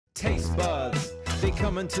Taste buds. They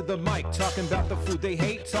coming to the mic, talking about the food they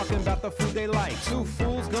hate, talking about the food they like. Two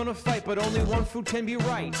fools gonna fight, but only one food can be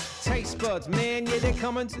right. Taste buds, man, yeah, they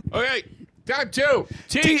coming to... Okay, time to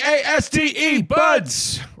TASTE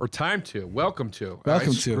buds. Or time to. Welcome to.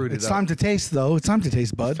 Welcome to. It's time to taste, though. It's time to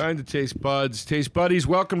taste, bud. Time to taste buds. Taste buddies,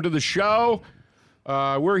 welcome to the show.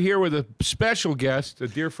 We're here with a special guest, a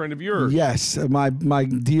dear friend of yours. Yes, my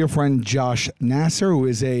dear friend Josh Nasser, who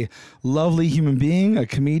is a lovely human being, a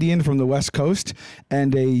comedian from the West Coast,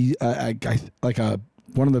 and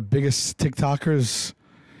one of the biggest TikTokers.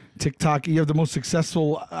 TikTok, you have the most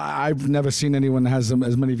successful. I've never seen anyone that has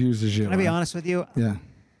as many views as you. Can I be honest with you? Yeah.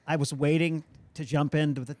 I was waiting to jump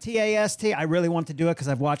into the TAST. I really wanted to do it because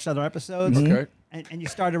I've watched other episodes. Okay. And you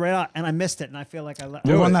started right out, and I missed it, and I feel like I left.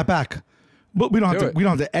 We'll run that back. But we don't have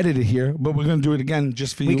to edit it here, but we're going to do it again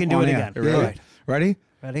just for you. We can do it again. Yeah. All right. Ready?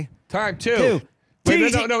 Ready? Time to.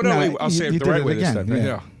 Wait, no. Wait, I'll say it the right way this time.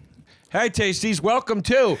 Yeah. Hey, Tasties, welcome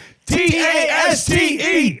to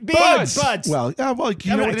TASTE buds. Well, you know what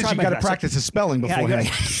it is. You got to practice the spelling beforehand.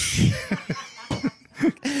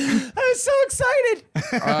 I was so excited.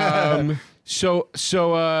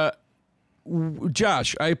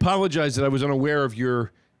 Josh, I apologize that I was unaware of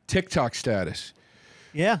your TikTok status.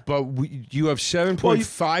 Yeah. But you have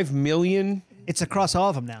 7.5 million. It's across all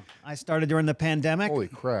of them now. I started during the pandemic. Holy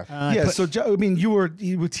crap. You were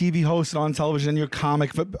TV host on television, you're a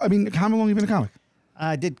comic. But, how long have you been a comic?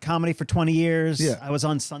 I did comedy for 20 years. Yeah. I was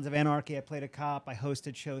on Sons of Anarchy. I played a cop. I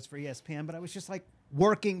hosted shows for ESPN. But I was just like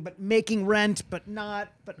working, but making rent, but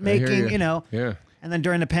making, Yeah. And then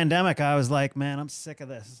during the pandemic, I was like, man, I'm sick of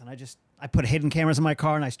this. And I put hidden cameras in my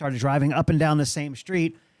car and I started driving up and down the same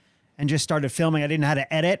street and just started filming. I didn't know how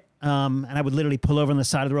to edit. And I would literally pull over on the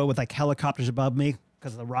side of the road with like helicopters above me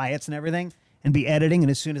because of the riots and everything and be editing. And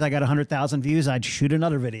as soon as I got 100,000 views, I'd shoot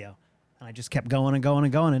another video. And I just kept going and going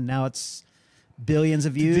and going. And now it's billions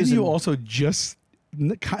of views. Didn't you also just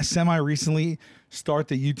semi-recently start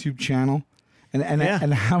the YouTube channel? And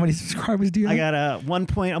how many subscribers do you have? I got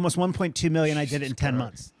almost 1.2 million. I did it in 10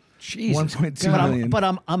 months. Jesus. 1.2 million. But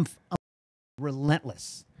I'm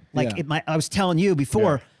relentless. I was telling you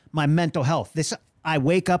before, my mental health. I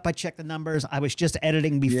wake up, I check the numbers. I was just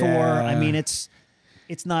editing before. Yeah. I mean, it's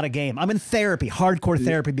not a game. I'm in therapy, hardcore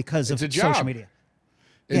therapy because of social media.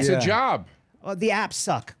 It's a job. The apps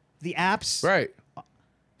suck. The apps. Right.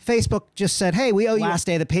 Facebook just said, hey, we owe you last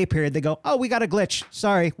day of the pay period. They go, oh, we got a glitch.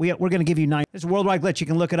 Sorry, we're going to give you 9. There's a worldwide glitch. You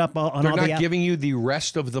can look it up on all the apps. They're not giving you the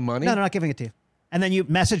rest of the money? No, they're not giving it to you. And then you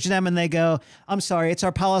message them and they go, I'm sorry, it's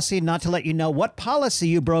our policy not to let you know what policy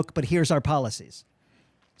you broke, but here's our policies.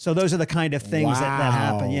 So those are the kind of things that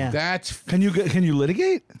happen. Yeah. Can you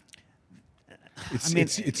litigate? It's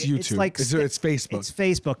YouTube. It's like it's Facebook. It's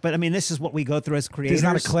Facebook. But I mean, this is what we go through as creators.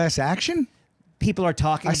 There's not a class action? People are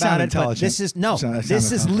talking about it, but this is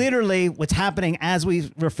literally what's happening as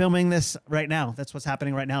we're filming this right now. That's what's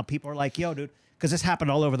happening right now. People are like, yo, dude, because this happened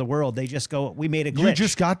all over the world. They just go, we made a glitch. You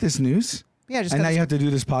just got this news? Yeah. And now you have to do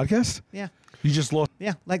this podcast? Yeah. You just lost.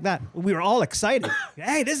 Yeah, like that. We were all excited.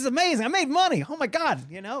 Hey, this is amazing. I made money. Oh my God.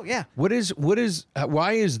 Yeah. Why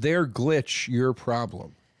is their glitch your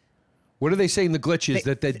problem? What are they saying the glitch is?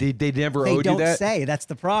 That they never owed you that? They don't say. That's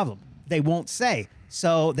the problem. They won't say.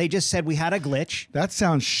 So they just said we had a glitch. That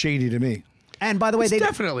sounds shady to me. And by the way, it's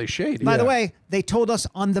definitely shady. By the way, they told us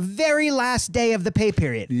on the very last day of the pay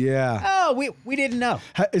period. Yeah. Oh, we didn't know.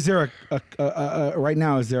 Is there right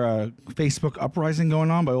now? Is there a Facebook uprising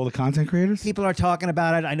going on by all the content creators? People are talking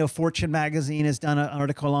about it. I know Fortune magazine has done an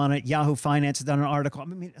article on it. Yahoo Finance has done an article. I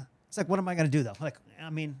mean, it's like, what am I going to do though? Like,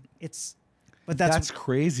 I mean, that's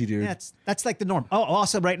crazy, dude. Yeah, that's like the norm. Oh,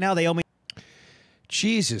 also, right now they owe me.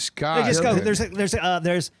 Jesus God. They just go.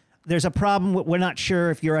 There's a problem. We're not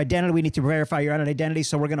sure if your identity. We need to verify your own identity,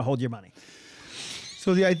 so we're going to hold your money.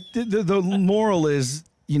 So the moral is,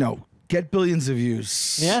 get billions of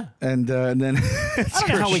views. Yeah. And then I don't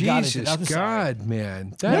know how we got it. Jesus God,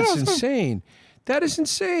 man, that's insane. That is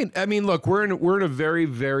insane. I mean, look, we're in a very,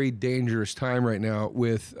 very dangerous time right now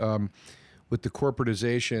with the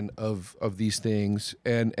corporatization of these things,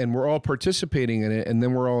 and we're all participating in it, and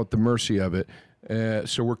then we're all at the mercy of it.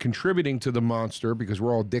 So we're contributing to the monster because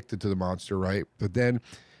we're all addicted to the monster, right? But then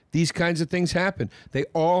these kinds of things happen. They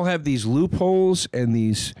all have these loopholes and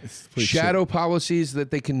these shadow policies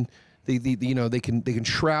that they can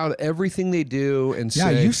shroud everything they do and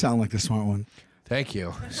say. Yeah, you sound like the smart one. Thank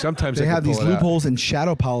you. Sometimes they have these loopholes and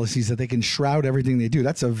shadow policies that they can shroud everything they do.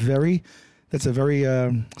 That's a very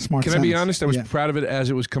smart. Can I be honest? I was proud of it as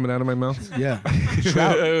it was coming out of my mouth. Yeah,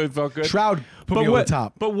 shroud. It felt good. Shroud put me over the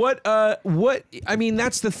top. But what? I mean,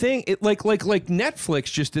 that's the thing. It like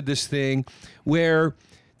Netflix just did this thing where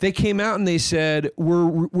they came out and they said, we're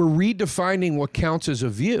redefining what counts as a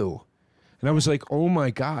view. And I was like, oh my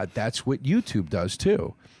God, that's what YouTube does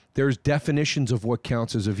too. There's definitions of what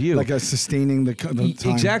counts as a view. Like sustaining the time.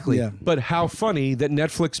 Exactly. Yeah. But how funny that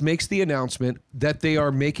Netflix makes the announcement that they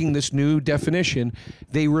are making this new definition.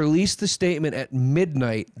 They released the statement at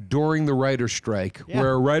midnight during the writer's strike,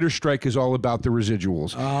 where a writer's strike is all about the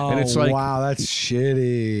residuals. Oh, and it's like, wow, that's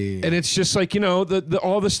shitty. and it's just like, all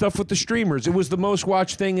the stuff with the streamers. It was the most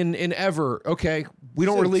watched thing in ever. Okay, we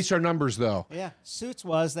don't release our numbers though. Yeah, Suits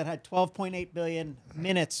that had 12.8 billion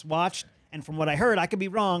minutes watched. And from what I heard, I could be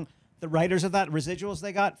wrong, the writers of that residuals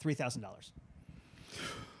they got $3,000.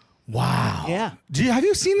 Wow. Yeah. Have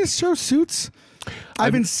you seen this show, Suits?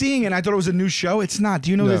 I've been seeing it. And I thought it was a new show. It's not.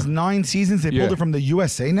 Do you know there's 9 seasons? They pulled it from the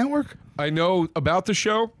USA Network? I know about the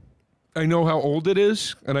show. I know how old it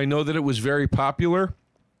is, and I know that it was very popular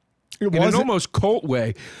in an almost cult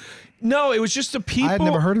way. No, it was just the people. I had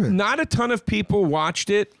never heard of it. Not a ton of people watched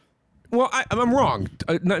it. Well, I'm wrong.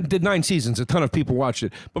 Did 9 seasons. A ton of people watched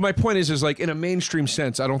it. But my point is like in a mainstream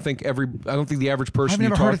sense, I don't think the average person you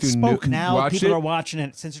talk to watched now it. people are watching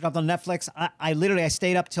it since it dropped on Netflix. I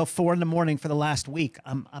stayed up till 4 a.m. for the last week.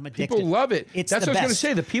 I'm addicted. People love it. It's That's the what I was going to best.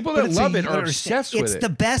 say. The people that love it are obsessed with it. It's the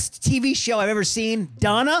best TV show I've ever seen.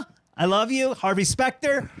 Donna, I love you. Harvey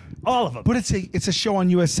Specter, all of them. But it's a show on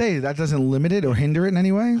USA. That doesn't limit it or hinder it in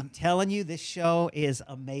any way? I'm telling you, this show is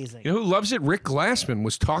amazing. You know who loves it? Rick Glassman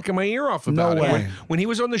was talking my ear off about No it. way. When he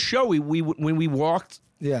was on the show, when we walked.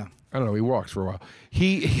 Yeah. I don't know. He walked for a while.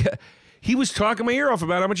 He was talking my ear off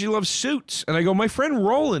about how much he loves Suits, and I go, my friend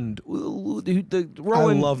Roland. Roland.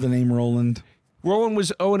 I love the name Roland. Roland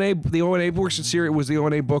was O&A. The O&A works at Syracuse. Was the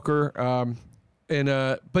O&A booker,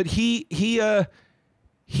 but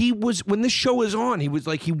he was, when this show was on, he was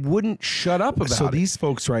like, he wouldn't shut up about it. So these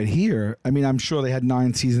folks right here, I mean, I'm sure they had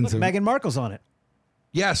 9 seasons Look, of Meghan Markle's on it.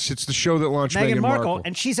 Yes, it's the show that launched Meghan Meghan Markle,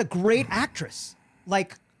 and she's a great actress.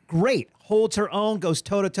 Like, great. Holds her own, goes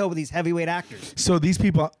toe-to-toe with these heavyweight actors. So these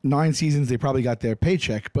people, 9 seasons, they probably got their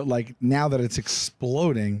paycheck, but like now that it's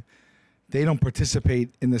exploding, they don't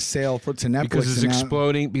participate in the sale to Netflix. Because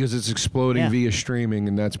it's exploding via streaming,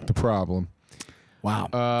 and that's the problem. Wow.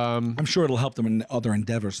 I'm sure it'll help them in other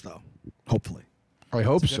endeavors, though. Hopefully. I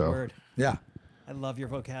hope That's a good so. word. Yeah. I love your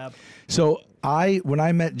vocab. So when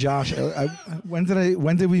I met Josh, when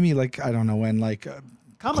did we meet? Like, I don't know when, like.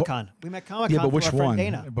 Comic-Con. We met Comic-Con. Yeah, but which through our one?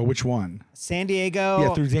 friend Dana. But which one? San Diego.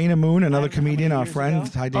 Yeah, through Dana Moon, another I don't know how comedian, many our years friend.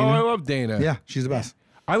 ago. Hi, Oh, Dana. I love Dana. Yeah, she's the best.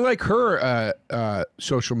 I like her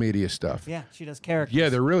social media stuff. Yeah, she does characters. Yeah,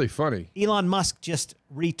 they're really funny. Elon Musk just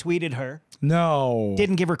retweeted her. No.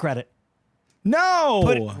 Didn't give her credit. No.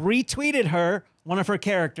 Retweeted her, one of her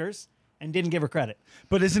characters, and didn't give her credit.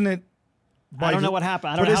 But isn't it? I don't know what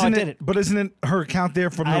happened. I don't know how it did it. But isn't it her account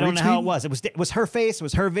there from the I don't know how it retweet? was. It was her face. It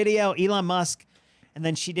was her video. Elon Musk, and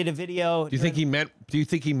then she did a video. Do you think he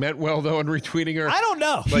meant well though in retweeting her? I don't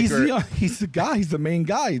know. Like He's the guy. He's the main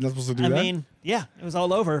guy. He's not supposed to do I that. mean, yeah, it was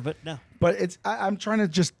all over, but no. But I'm trying to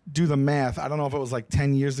just do the math. I don't know if it was like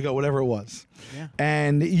 10 years ago, whatever it was. Yeah.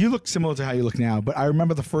 And you look similar to how you look now. But I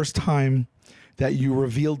remember the first time that you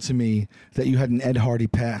revealed to me that you had an Ed Hardy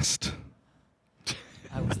past.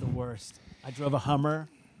 I was the worst. I drove a Hummer.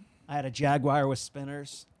 I had a Jaguar with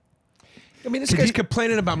spinners. I mean, this guy's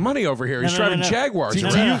complaining about money over here. He's driving Jaguars. Do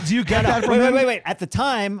around. you get that from him? Wait. At the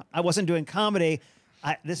time, I wasn't doing comedy.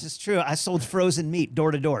 This is true. I sold frozen meat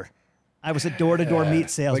door to door. I was a door-to-door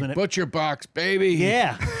meat salesman. Like Butcher Box, baby.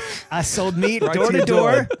 Yeah. I sold meat Right door to to your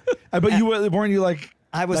door. But you weren't you like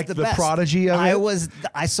I was like the the best. prodigy of it?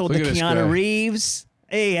 I sold Look the at this guy. Keanu Reeves.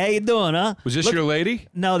 Hey, how you doing, huh? Was this Look- your lady?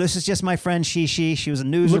 No, this is just my friend She was a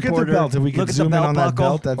news Look reporter. at the belt. If we could Look at zoom the in belt on that buckle.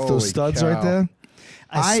 belt, that's Holy those studs cow. right there.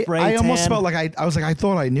 I spray I almost tan. felt like I was like I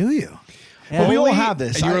thought I knew you. Yeah. But we all have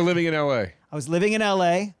this. And you were living in L.A. I was living in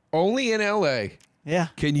L.A. Only in L.A. Yeah.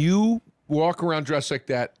 Can you walk around dressed like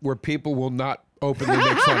that where people will not openly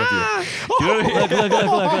make fun of you? You know what I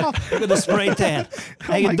mean? Look at the spray tan.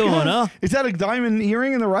 How you my doing, God. huh? Is that a diamond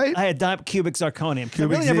earring in the right? I had cubic zirconium. 'Cause I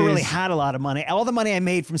Cubic really never really Z's. had a lot of money. All the money I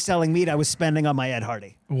made from selling meat, I was spending on my Ed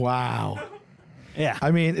Hardy. Wow. Yeah.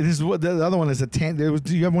 I mean, this is what the other one is a tan. Do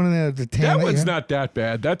you have one in there? The tan. That one's ear? not that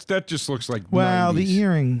bad. That just looks like Wow, 90s. the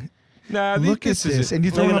earring. Nah, Look at this is this, it. and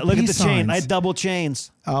you throw up look at the peace chain. I signs. had double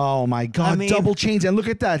chains. Oh my God! I mean- double chains, and look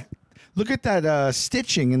at that. Look at that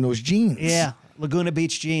stitching in those jeans. Yeah. Laguna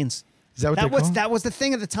Beach jeans. Is that what they're called? That was the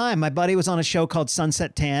thing at the time. My buddy was on a show called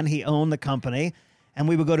Sunset Tan. He owned the company, and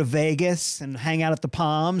we would go to Vegas and hang out at the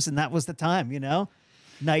Palms, and that was the time,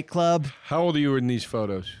 nightclub. How old are you in these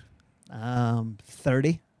photos?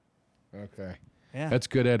 30. Okay. Yeah. That's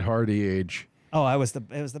good Ed Hardy age. Oh, it was the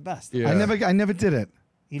best. Yeah. I never did it.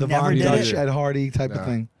 You The never Von did Dutch it? Ed Hardy type of No.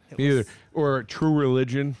 thing. Me either. Or True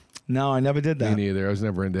Religion. No, I never did that. Me neither. I was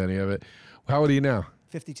never into any of it. How old are you now?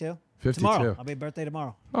 52. 52. Tomorrow. I'll be birthday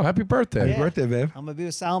tomorrow. Oh, happy birthday. Happy birthday, babe. I'm gonna be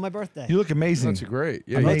with Sal on my birthday. You look amazing. That's great.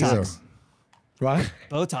 Yeah, Amazing. you do. Botox. Right?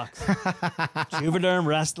 Botox. Juvederm,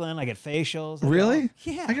 wrestling. I get facials. Really?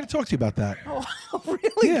 Yeah. I got to talk to you about that. Oh,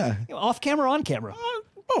 really? Yeah. Off camera, on camera.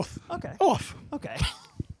 Both. Okay. Off. Okay.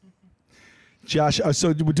 Josh, so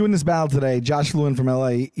we're doing this battle today. Josh flew in from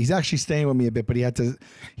LA. He's actually staying with me a bit, but he had to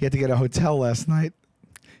get a hotel last night.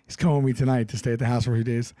 He's coming with me tonight to stay at the house for a few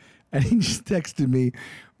days. And he just texted me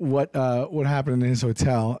what happened in his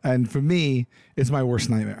hotel. And for me, it's my worst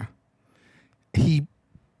nightmare. He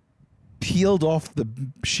peeled off the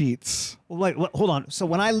sheets. Well, wait, hold on. So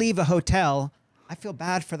when I leave a hotel, I feel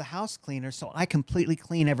bad for the house cleaner, so I completely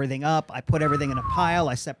clean everything up. I put everything in a pile.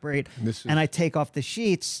 I separate, and I take off the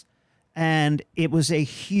sheets. And it was a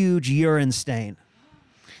huge urine stain.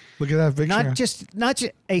 Look at that picture. Not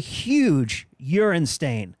just a huge urine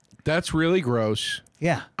stain. That's really gross.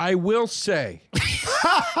 Yeah. I will say.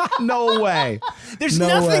 No way. There's No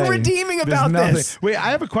nothing way. redeeming There's about nothing. this. Wait, I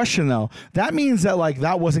have a question though. That means that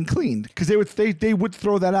that wasn't cleaned because they would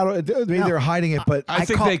throw that out. Maybe they were hiding it, but I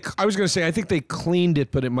think I was going to say I think they cleaned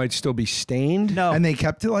it, but it might still be stained. No. and they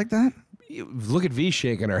kept it like that. Look at V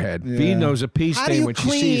shaking her head. Yeah. V knows a pee How do stain you when she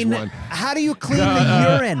sees one. How do you clean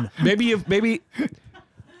the urine? Maybe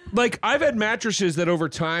like I've had mattresses that over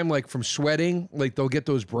time, like from sweating, like they'll get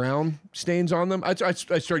those brown stains on them. I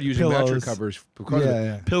started using Pillows. mattress covers because of it.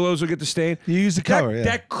 Yeah. Pillows will get the stain. You use the cover.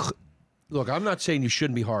 Yeah. Look, I'm not saying you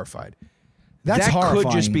shouldn't be horrified. That's that horrifying.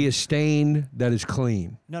 could just be a stain that is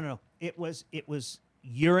clean. No. It was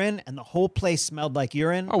urine, and the whole place smelled like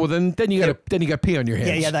urine. Oh well, then you got pee on your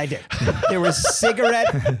hands. Yeah, I did. There was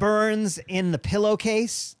cigarette burns in the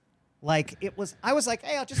pillowcase. I was like,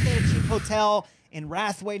 hey, I'll just stay at a cheap hotel in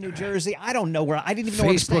Rathway, New Jersey. I don't know where. I didn't even know where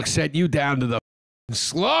I was Facebook staying. sent you down to the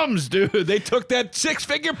slums, dude. They took that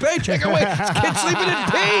 6-figure paycheck away. Kids sleeping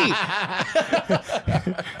in pee.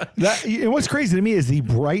 And what's crazy to me is the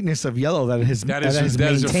brightness of yellow that it has. That is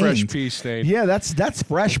a fresh maintained. pee stain. Yeah, that's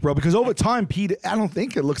fresh, bro. Because over time, Pete, I don't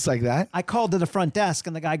think it looks like that. I called to the front desk,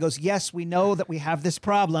 and the guy goes, yes, we know that we have this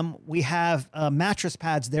problem. We have mattress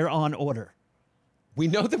pads. They're on order. We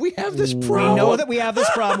know that we have this We problem. know that we have this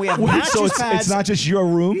problem. We have mattress So pads. it's not just your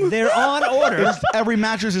room. They're on order. Every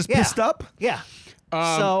mattress is pissed up. Yeah.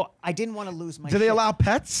 So I didn't want to lose my Do they shit. allow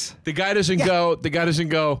pets? The guy doesn't go. The guy doesn't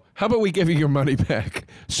go. How about we give you your money back?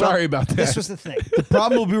 Sorry about that. This was the thing. The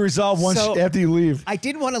problem will be resolved once So- after you leave. I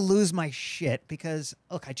didn't want to lose my shit because,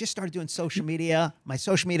 look, I just started doing social media. My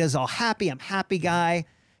social media is all happy. I'm a happy guy.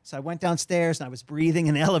 So I went downstairs and I was breathing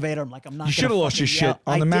in the elevator. I'm like, I'm not You should have lost your shit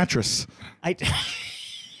on the mattress. Wait a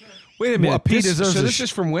minute. Well, Pete deserves so a this is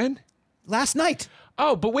from when? Last night.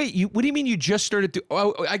 Oh, but wait. What do you mean you just started?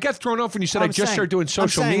 I got thrown off when you said I just started doing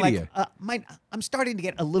social media. I'm starting to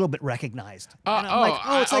get a little bit recognized. And oh, I'm like,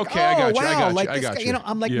 it's like, okay, I got you, I wow, got you, like I this got guy, you.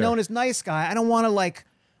 I'm like Yeah. known as nice guy. I don't want to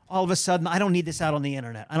all of a sudden, I don't need this out on the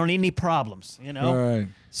internet. I don't need any problems, All right.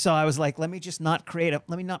 So I was like, let me just not let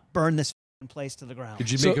me not burn this place to the ground. Did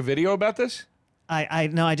you make a video about this? I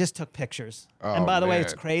just took pictures. Oh, And by the way, man.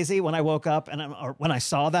 it's crazy. When I woke up or when I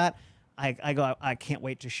saw that, I go, I can't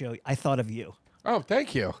wait to show you. I thought of you. Oh,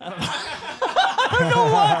 thank you. Not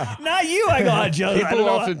you. I go, Joe. People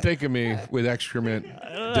often think of me with excrement,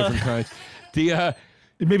 different kinds.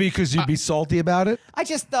 Maybe because you'd be salty about it. I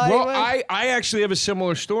just thought. Well, I actually have a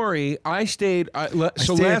similar story. I stayed. I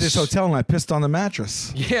stayed at this hotel and I pissed on the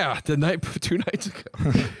mattress. Yeah, 2 nights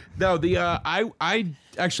ago. No, I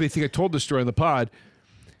actually think I told this story on the pod,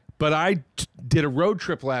 but I did a road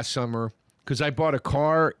trip last summer because I bought a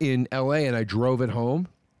car in LA and I drove it home.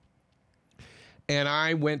 And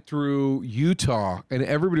I went through Utah, and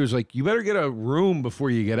everybody was like, "You better get a room before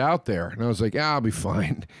you get out there." And I was like, "I'll be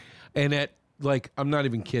fine." And I'm not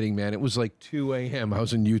even kidding, man. It was like 2 a.m. I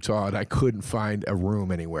was in Utah, and I couldn't find a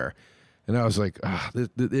room anywhere. And I was like,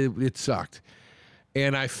 it sucked.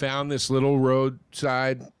 And I found this little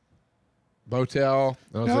roadside motel.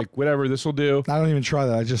 I was like, whatever, this will do. I don't even try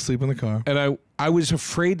that. I just sleep in the car. And I was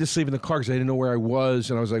afraid to sleep in the car because I didn't know where I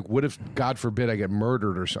was. And I was like, what if, God forbid, I get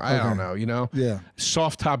murdered or something? I don't know, you know? Yeah.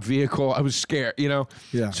 Soft top vehicle. I was scared, you know?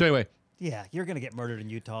 Yeah. So anyway. Yeah, you're gonna get murdered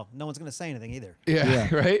in Utah. No one's gonna say anything either.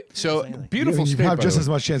 Yeah. Right? So beautiful You state, have by just the as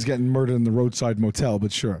much chance of getting murdered in the roadside motel,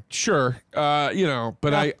 but sure. Sure. You know,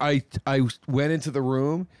 but I went into the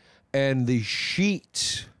room and the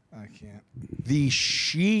sheets. I can't. The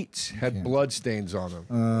sheets had blood stains on them.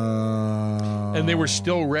 And they were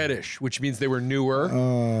still reddish, which means they were newer.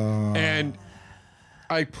 And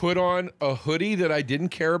I put on a hoodie that I didn't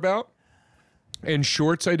care about. and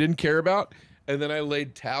shorts I didn't care about, and then I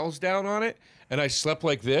laid towels down on it, and I slept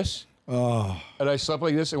like this. Oh. And I slept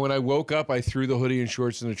like this, and when I woke up, I threw the hoodie and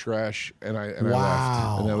shorts in the trash, and I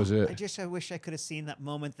left, and that was it. I wish I could have seen that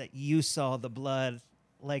moment that you saw the blood,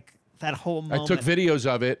 like that whole moment. I took videos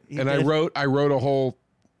of it, and I wrote a whole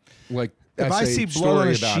like. If I see blood on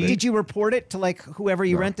a sheet, did you report it to like whoever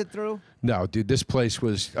you rented through? No, dude. This place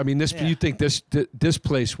was. I mean, this. Yeah. You think this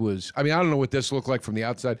place was? I mean, I don't know what this looked like from the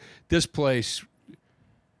outside. This place.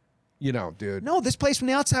 You know, dude. No, this place from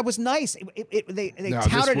the outside was nice. They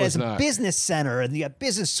touted it as a business center, and you had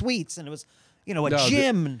business suites, and it was, a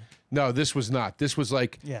gym. No, this was not. This was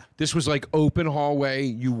like. Yeah. This was like open hallway.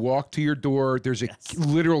 You walk to your door. There's a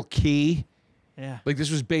literal key. Yeah. Like this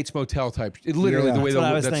was Bates Motel type. It literally the way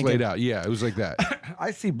that's laid out. Yeah, it was like that. I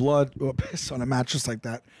see blood or piss on a mattress like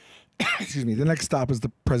that. Excuse me. The next stop is the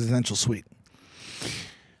presidential suite.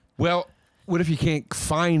 Well, what if you can't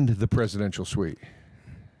find the presidential suite?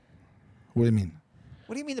 What do you mean?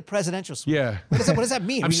 What do you mean the presidential suite? Yeah. What does that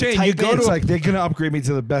mean? I'm saying you go to like they're gonna upgrade me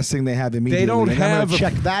to the best thing they have immediately. They don't have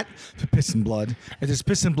check that for piss and blood. If there's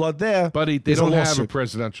piss and blood there, buddy, they don't have a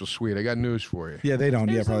presidential suite. I got news for you. Yeah, they don't.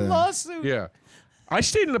 There's probably a lawsuit. Yeah. I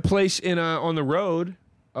stayed in a place on the road.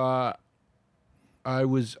 I don't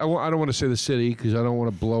want to say the city because I don't want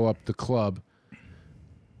to blow up the club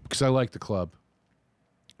because I like the club.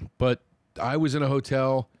 But I was in a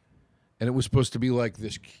hotel, and it was supposed to be like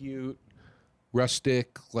this cute,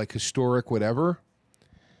 rustic, like historic, whatever.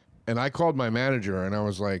 And I called my manager, and I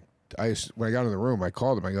was like, when I got in the room, I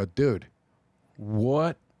called him. I go, dude,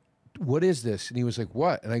 what is this? And he was like,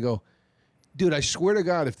 what? And I go, dude, I swear to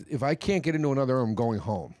God, if I can't get into another room, I'm going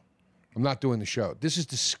home. I'm not doing the show. This is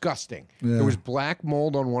disgusting. Yeah. There was black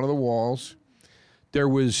mold on one of the walls. There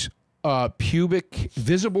was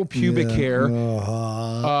visible pubic hair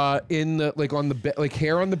in the on the bed, like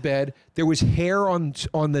hair on the bed. There was hair on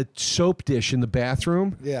the soap dish in the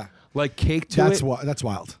bathroom. Yeah, like cake to it. That's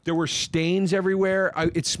wild. There were stains everywhere.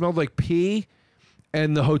 It smelled like pee.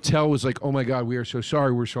 And the hotel was like, oh, my God, we are so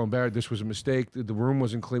sorry. We're so embarrassed. This was a mistake. The room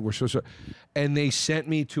wasn't clean. We're so sorry. And they sent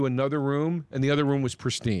me to another room, and the other room was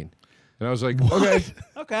pristine. And I was like, okay.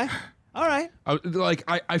 Okay. All right.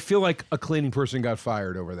 I feel like a cleaning person got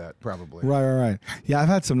fired over that, probably. Right. Yeah, I've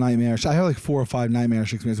had some nightmares. I had like 4 or 5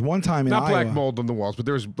 nightmarish experiences. One time in Not Iowa, black mold on the walls, but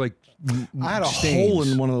there was like I had a stains. hole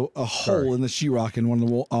in hole in the sheetrock in one of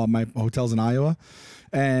the my hotels in Iowa.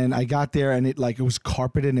 And I got there, and it was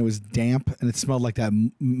carpeted, and it was damp, and it smelled like that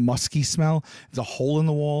musky smell. There's a hole in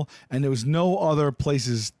the wall, and there was no other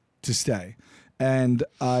places to stay. And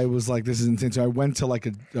I was like, this is insane. So I went to like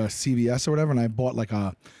a CVS or whatever, and I bought like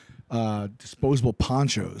a disposable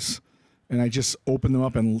ponchos, and I just opened them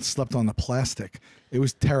up and slept on the plastic. It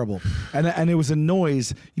was terrible, and it was a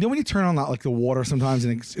noise. You know when you turn on like the water sometimes,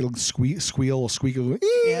 and it'll squeal or squeak, and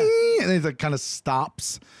it like kind of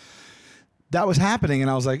stops. That was happening,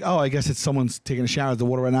 and I was like, oh, I guess it's someone's taking a shower at the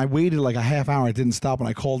water. And I waited like a half hour. It didn't stop, and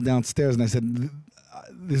I called downstairs, and I said,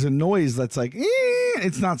 there's a noise that's like,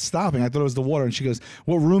 it's not stopping. I thought it was the water. And she goes,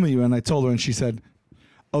 what room are you in? And I told her, and she said,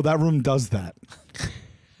 oh, that room does that.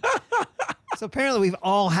 So apparently we've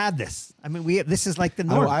all had this. I mean, this is like the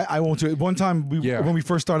norm. I won't do it. One time, when we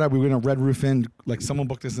first started out, we were in a Red Roof Inn. Like someone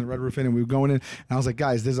booked us in a Red Roof Inn, and we were going in, and I was like,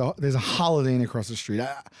 guys, there's a Holiday Inn across the street.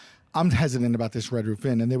 I'm hesitant about this Red Roof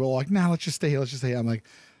Inn. And they were like, nah, let's just stay here. I'm like,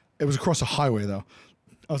 it was across a highway, though.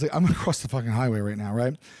 I was like, I'm going to cross the fucking highway right now,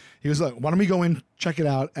 right? He was like, why don't we go in, check it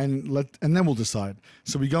out, and then we'll decide.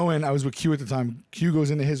 So we go in. I was with Q at the time. Q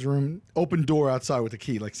goes into his room, open door outside with the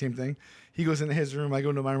key, like same thing. He goes into his room. I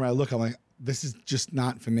go into my room. I look. I'm like, this is just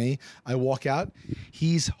not for me. I walk out.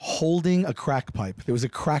 He's holding a crack pipe. There was a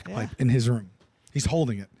crack pipe in his room. He's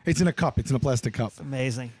holding it. It's in a cup. It's in a plastic cup. It's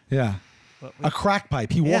amazing. Yeah. A crack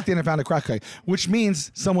pipe. He walked in and found a crack pipe, which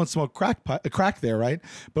means someone smoked crack there, right?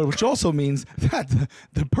 But which also means that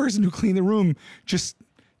the person who cleaned the room just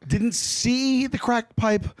didn't see the crack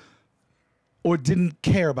pipe or didn't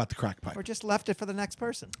care about the crack pipe. Or just left it for the next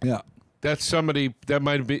person. Yeah. That's somebody that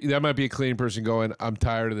might be a cleaning person going, I'm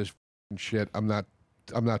tired of this shit. I'm not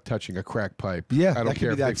touching a crack pipe. Yeah, I don't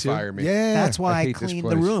care if they fire me. Yeah, that's why I clean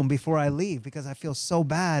the room before I leave because I feel so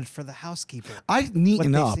bad for the housekeeper. I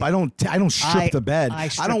neaten up. I don't strip the bed. I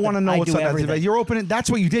don't want to know what's on the bed. You're opening. That's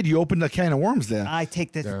what you did. You opened a can of worms there. I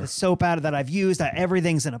take the soap out of that I've used.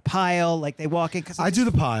 Everything's in a pile. Like they walk in. I do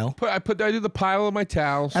the pile. I do the pile of my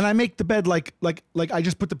towels. And I make the bed like I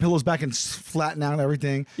just put the pillows back and flatten out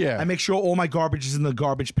everything. Yeah. I make sure all my garbage is in the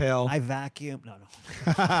garbage pail. I vacuum. No.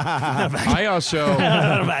 I also.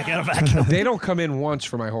 back. They don't come in once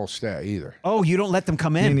for my whole stay either. Oh, you don't let them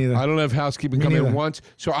come in? Me neither. I don't have housekeeping come in once.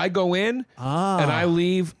 So I go in and I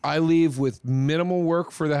leave with minimal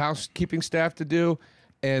work for the housekeeping staff to do,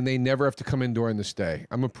 and they never have to come in during the stay.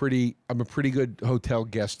 I'm a pretty good hotel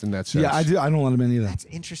guest in that sense. Yeah, I do. I don't let them in either. That's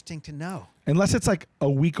interesting to know. Unless it's like a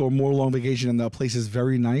week or more long vacation and the place is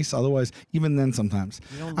very nice. Otherwise, even then sometimes.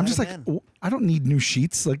 I'm just like, I don't need new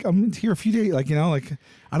sheets. Like, I'm here a few days. Like, like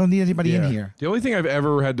I don't need anybody in here. The only thing I've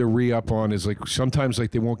ever had to re-up on is like sometimes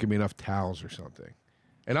like they won't give me enough towels or something.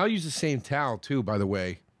 And I'll use the same towel too, by the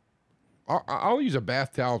way. I'll use a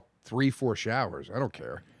bath towel 3-4 showers. I don't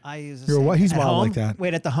care. I use the He's same. wild At home? like that.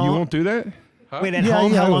 Wait, at the home? You won't do that? Huh? Wait, at Yeah,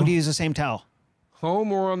 home, yeah, how I long will. do you use the same towel?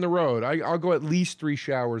 Home or on the road? I'll go at least 3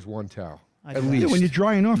 showers, 1 towel. At Yeah, least. when you're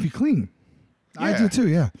drying off, you clean. I Yeah. do too,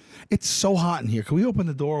 yeah. It's so hot in here. Can we open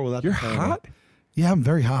the door without You're the fan? hot? Yeah, I'm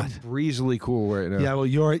very hot. Breezily cool right now. Yeah, well,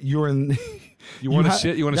 you're in. You want to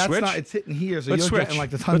sit? You want to switch? Not, it's hitting here, so Let's you're switch. getting like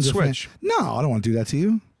the tons Let's of switch. fan. No, I don't want to do that to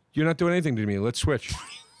you. You're not doing anything to me. Let's switch.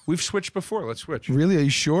 We've switched before. Let's switch. Really? Are you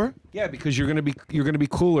sure? Yeah, because you're gonna be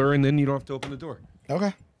cooler, and then you don't have to open the door.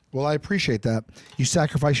 Okay. Well, I appreciate that. You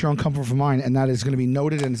sacrifice your own comfort for mine, and that is going to be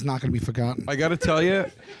noted, and it's not going to be forgotten. I got to tell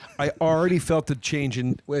you, I already felt the change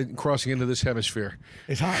in crossing into this hemisphere.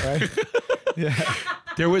 It's hot, right? Yeah.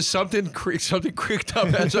 There was something creaked up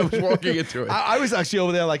as I was walking into it. I was actually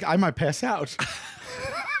over there like I might pass out.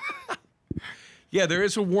 Yeah, there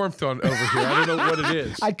is a warmth on over here. I don't know what it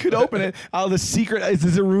is. I could open it. The secret is,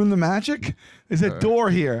 does it ruin the magic? Is a door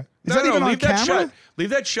here? Is that even on leave that camera? shut. Leave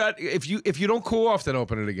that shut. If you don't cool off, then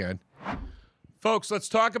open it again. Folks, let's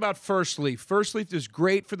talk about Firstleaf. Firstleaf is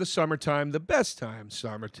great for the summertime, the best time,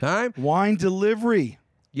 summertime. Wine delivery.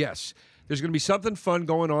 Yes. There's going to be something fun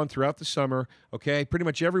going on throughout the summer, okay? Pretty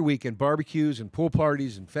much every weekend, barbecues and pool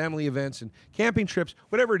parties and family events and camping trips,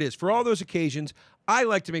 whatever it is. For all those occasions, I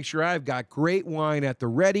like to make sure I've got great wine at the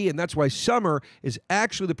ready, and that's why summer is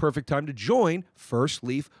actually the perfect time to join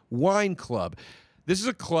Firstleaf Wine Club. This is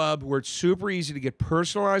a club where it's super easy to get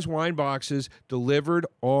personalized wine boxes delivered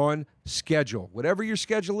on schedule, whatever your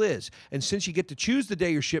schedule is. And since you get to choose the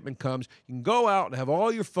day your shipment comes, you can go out and have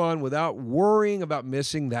all your fun without worrying about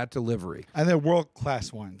missing that delivery. And they're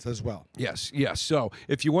world-class wines as well. Yes. So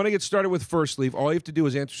if you want to get started with Firstleaf, all you have to do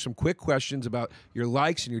is answer some quick questions about your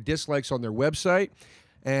likes and your dislikes on their website.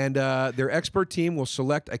 And their expert team will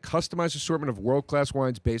select a customized assortment of world-class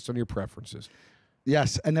wines based on your preferences.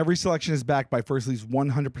 Yes, and every selection is backed by Firstleaf's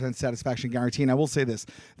 100% satisfaction guarantee. And I will say this.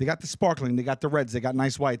 They got the sparkling, they got the reds, they got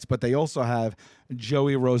nice whites, but they also have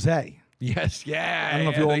Joey Rosé. Yes, yeah. I don't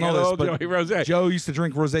know if you all know this, but Joey Rosé. Joe used to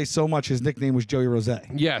drink rosé so much, his nickname was Joey Rosé.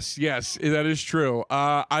 Yes, that is true.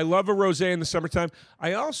 I love a rosé in the summertime.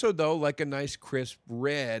 I also, though, like a nice crisp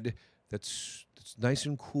red that's nice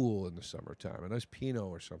and cool in the summertime. A nice Pinot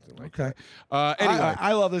or something like that. Anyway.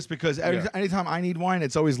 I love this because anytime I need wine,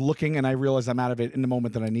 it's always looking, and I realize I'm out of it in the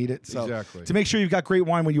moment that I need it. So Exactly. to make sure you've got great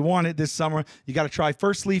wine when you want it this summer, you got to try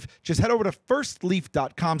Firstleaf. Just head over to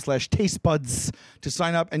firstleaf.com/tastebuds to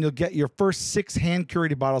sign up, and you'll get your first 6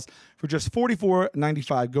 hand-curated bottles for just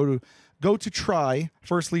 $44.95. Go to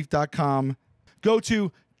tryfirstleaf.com. Go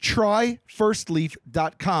to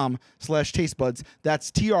tryfirstleaf.com/tastebuds.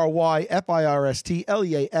 That's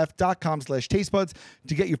tryfirstleaf.com/tastebuds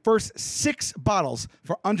to get your first 6 bottles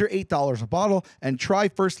for under $8 a bottle, and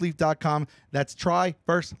tryfirstleaf.com. That's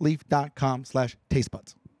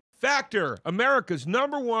tryfirstleaf.com/tastebuds. Factor, America's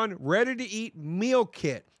 #1 ready-to-eat meal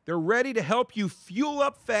kit. They're ready to help you fuel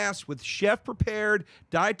up fast with chef-prepared,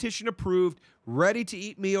 dietitian-approved,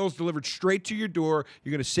 ready-to-eat meals delivered straight to your door. You're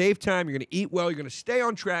going to save time. You're going to eat well. You're going to stay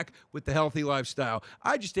on track with the healthy lifestyle.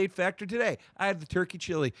 I just ate Factor today. I had the turkey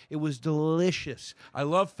chili. It was delicious. I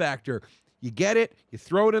love Factor. You get it. You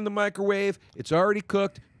throw it in the microwave. It's already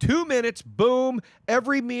cooked. 2 minutes, boom.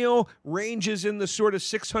 Every meal ranges in the sort of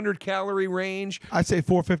 600-calorie range. I'd say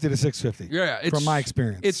 450 to 650. Yeah, from my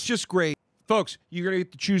experience. It's just great. Folks, you're going to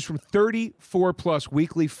get to choose from 34-plus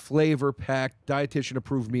weekly flavor-packed,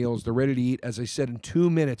 dietitian-approved meals. They're ready to eat, as I said, in 2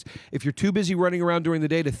 minutes. If you're too busy running around during the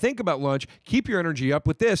day to think about lunch, keep your energy up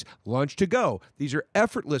with this, Lunch to Go. These are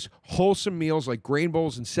effortless, wholesome meals like grain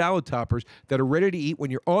bowls and salad toppers that are ready to eat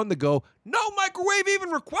when you're on the go. No microwave even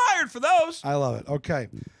required for those. I love it. Okay.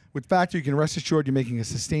 With Factor, you can rest assured you're making a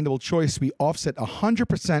sustainable choice. We offset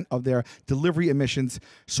 100% of their delivery emissions,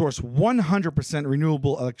 source 100%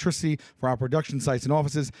 renewable electricity for our production sites and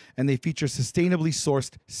offices, and they feature sustainably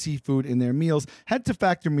sourced seafood in their meals. Head to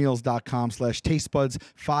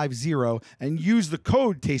factormeals.com/tastebuds50 and use the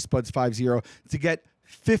code tastebuds50 to get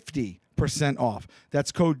 50% off.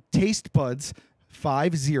 That's code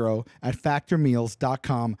tastebuds50 at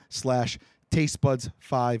factormeals.com/tastebuds50.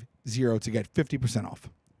 TasteBuds50 to get 50% off.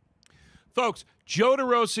 Folks, Joe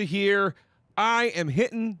DeRosa here. I am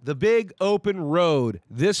hitting the big open road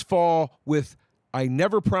this fall with I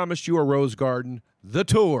Never Promised You a Rose Garden, the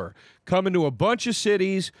tour. Coming to a bunch of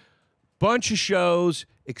cities, bunch of shows.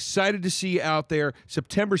 Excited to see you out there.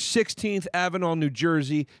 September 16th, Avenel, New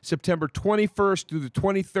Jersey. September 21st through the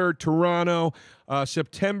 23rd, Toronto.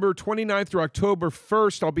 September 29th through October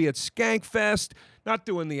 1st, I'll be at Skankfest. Not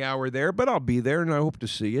doing the hour there, but I'll be there, and I hope to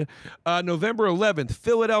see you. November 11th,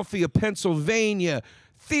 Philadelphia, Pennsylvania.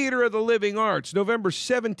 Theater of the Living Arts, November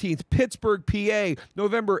 17th, Pittsburgh, PA.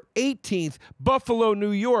 November 18th, Buffalo,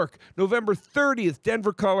 New York. November 30th,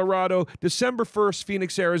 Denver, Colorado. December 1st,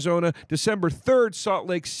 Phoenix, Arizona. December 3rd, Salt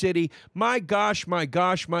Lake City. My gosh, my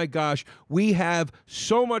gosh, my gosh. We have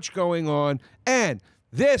so much going on. And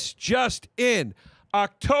this just in,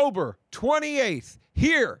 October 28th,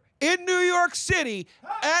 here in New York City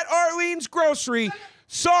at Arlene's Grocery,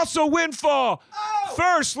 Salsa Windfall,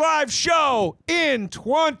 first live show in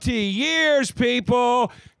 20 years,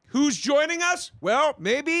 people. Who's joining us? Well,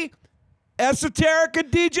 maybe Esoterica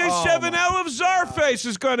DJ 7L of Czarface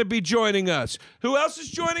is going to be joining us. Who else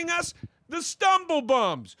is joining us? The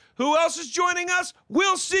Stumblebums. Who else is joining us?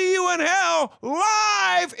 We'll See You in Hell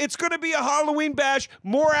live. It's going to be a Halloween bash.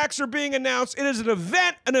 More acts are being announced. It is an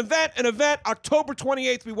event. October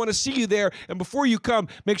 28th. We want to see you there. And before you come,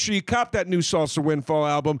 make sure you cop that new Salsa Windfall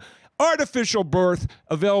album, Artificial Birth,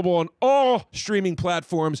 available on all streaming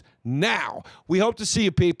platforms now. We hope to see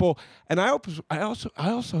you, people. And I also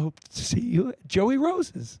hope to see you at Joey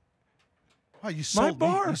Rose's. Oh, you sold My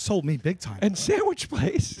bar. me. You sold me big time. And sandwich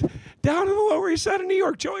place down in the Lower East Side of New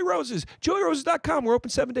York. Joey Rose's. JoeyRoses.com. We're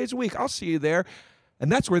open 7 days a week. I'll see you there.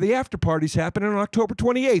 And that's where the after party's happening on October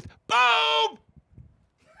 28th. Boom!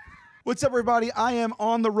 What's up, everybody? I am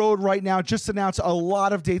on the road right now. Just announced a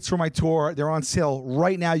lot of dates for my tour. They're on sale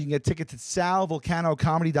right now. You can get tickets at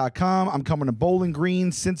salvulcanocomedy.com. I'm coming to Bowling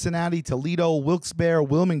Green, Cincinnati, Toledo, Wilkes-Barre,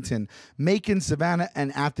 Wilmington, Macon, Savannah,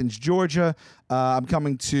 and Athens, Georgia. I'm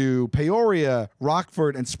coming to Peoria,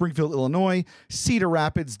 Rockford, and Springfield, Illinois, Cedar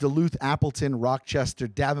Rapids, Duluth, Appleton, Rochester,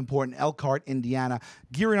 Davenport, and Elkhart, Indiana.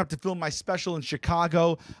 Gearing up to film my special in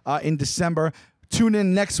Chicago in December. Tune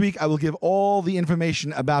in next week. I will give all the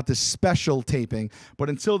information about the special taping. But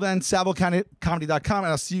until then, salvulcanocomedy.com, and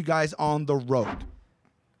I'll see you guys on the road.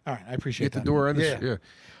 All right, I appreciate that. Hit the door on this. Yeah.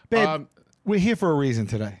 Babe, we're here for a reason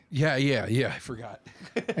today. Yeah, I forgot.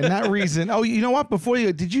 And that reason, you know what? Before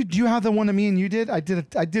you, do you have the one that me and you did? I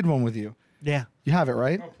did one with you. Yeah. You have it,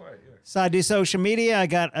 right? So I do social media. I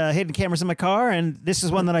got hidden cameras in my car, and this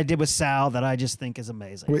is one that I did with Sal that I just think is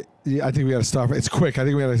amazing. I think we got to stop. It's quick. I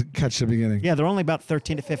think we got to catch the beginning. Yeah, they're only about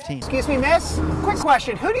 13 to 15. Excuse me, miss? Quick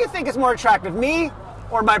question. Who do you think is more attractive, me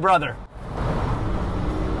or my brother?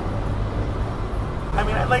 I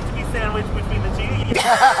mean, I'd like to be sandwiched between the two.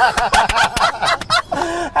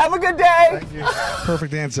 Have a good day. Thank you.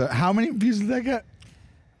 Perfect answer. How many views did that get?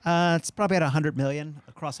 It's probably at 100 million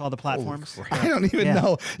across all the platforms. I don't even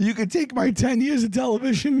know. You could take my 10 years of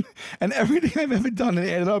television and everything I've ever done and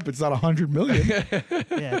add it up. It's not 100 million.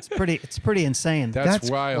 Yeah, it's pretty insane. That's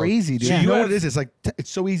wild. Crazy, dude. Yeah. You know what it is? It's like it's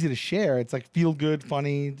so easy to share. It's like feel good,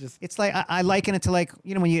 funny. Just It's like I liken it to, like,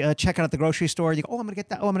 you know, when you check out at the grocery store, you go, oh, I'm gonna get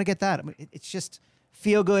that. Oh, I'm gonna get that. I mean, it's just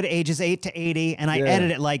feel good, ages 8 to 80, and I edit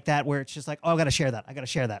it like that, where it's just like, oh, I gotta share that. I gotta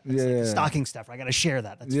share that. It's like stocking stuff. I gotta share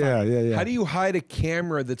that. That's funny. How do you hide a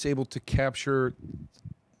camera that's able to capture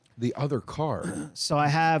the other car? So I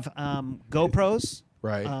have GoPros.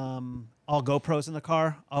 Right. All GoPros in the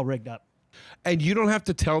car, all rigged up. And you don't have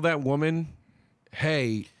to tell that woman,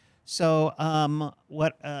 hey. So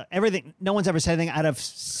everything, no one's ever said anything. Out of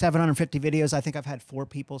 750 videos, I think I've had 4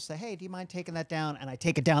 people say, hey, do you mind taking that down? And I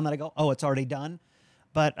take it down, then I go, oh, it's already done.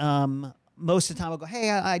 But most of the time I'll go, hey,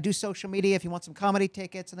 I do social media if you want some comedy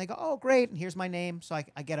tickets. And they go, oh, great. And here's my name. So I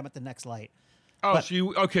get them at the next light. Oh, so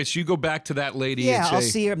you go back to that lady Yeah, and say, I'll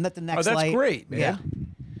see her at the next light. Oh, that's great, man. Yeah.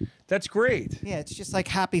 That's great. Yeah, it's just like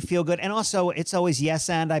happy, feel good. And also, it's always yes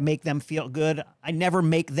and. I make them feel good. I never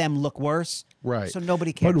make them look worse. Right. So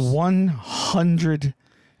nobody cares. But 100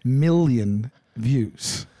 million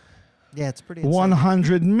views. Yeah, it's pretty insane.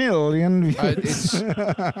 100 million views.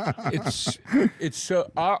 It's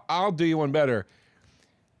so. I'll do you one better.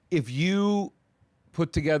 If you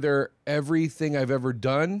put together everything I've ever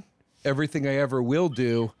done, everything I ever will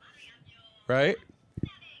do, right?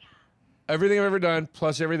 Everything I've ever done,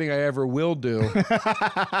 plus everything I ever will do,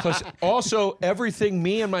 plus also everything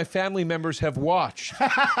me and my family members have watched,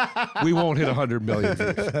 we won't hit 100 million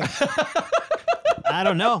views. I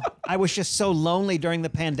don't know. I was just so lonely during the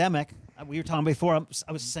pandemic. We were talking before,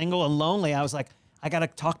 I was single and lonely. I was like, I got to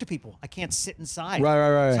talk to people. I can't sit inside.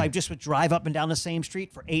 Right. So I just would drive up and down the same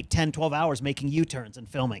street for 8, 10, 12 hours making U-turns and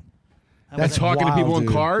filming. That's talking to people wild, in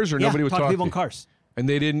dude. cars, or Yeah, nobody would talk talk to people to in cars. And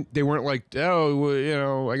they weren't like, oh, well, you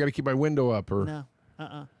know, I got to keep my window up, or.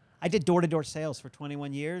 No. I did door-to-door sales for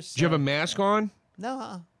 21 years. Do you have a mask on?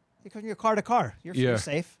 No. Because you're car to car. You're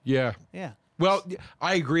safe. Yeah. Yeah. Well,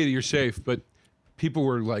 I agree that you're safe, but people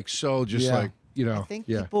were like so just like, you know. I think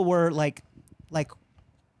people were like,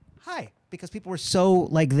 hi, because people were so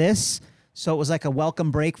like this. So it was like a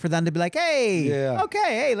welcome break for them to be like, hey, okay,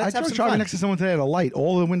 hey, let's have some driving fun. next to someone today at a light.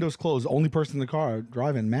 All the windows closed. Only person in the car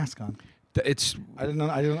driving, mask on. It's. I didn't know.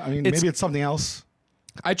 I mean, maybe it's something else.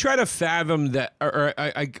 I try to fathom that, or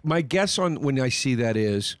my guess on when I see that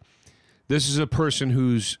is, this is a person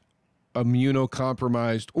who's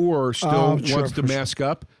immunocompromised or still wants to mask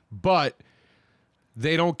up, but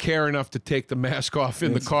they don't care enough to take the mask off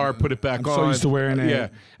in the car, put it back on. So used to wearing it. Yeah,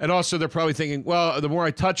 and also they're probably thinking, well, the more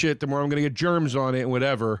I touch it, the more I'm going to get germs on it and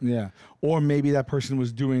whatever. Yeah. Or maybe that person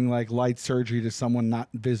was doing like light surgery to someone not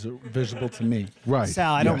visible to me. Right.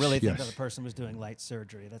 Sal, I don't really think that the person was doing light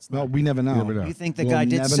surgery. That's not. Well, we never know. never know. You think the We'll guy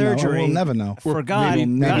did never know. surgery? We'll never know. Forgot.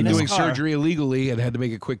 Maybe got in his doing car. surgery illegally and had to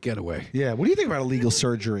make a quick getaway. Yeah. What do you think about illegal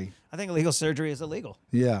surgery? I think illegal surgery is illegal.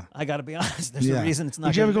 Yeah. I got to be honest. There's a reason it's not.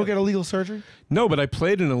 Did you ever gonna go do get illegal surgery? No, but I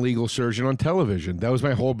played an illegal surgeon on television. That was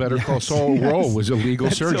my whole Better Call Saul role, was illegal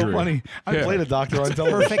That's surgery. so funny. I played a doctor on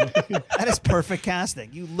television. perfect. That is perfect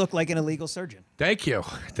casting. You look like an illegal surgeon. Thank you.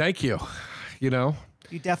 You know,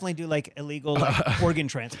 You definitely do like illegal organ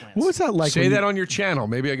transplants. What was that like? say when that on your channel.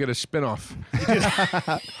 Maybe I get a spinoff.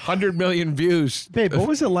 100 million views. Babe, what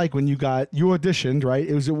was it like when you auditioned, right?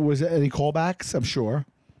 Was it any callbacks? I'm sure.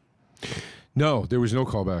 No, there was no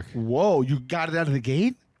callback. Whoa, you got it out of the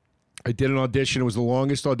gate? I did an audition. It was the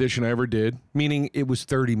longest audition I ever did, meaning it was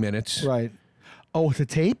 30 minutes. Right. Oh, to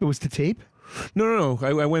tape? It was to tape? No.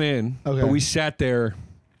 I went in, Okay. but we sat there.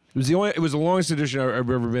 It was the longest audition I've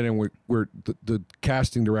ever been in where the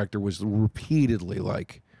casting director was repeatedly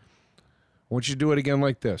like, I want you to do it again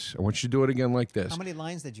like this. I want you to do it again like this. How many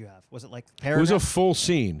lines did you have? Was it like It paragraphs? was a full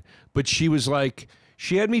scene, but she was like,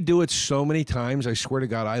 she had me do it so many times. I swear to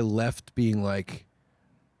God, I left being like,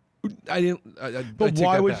 I didn't. But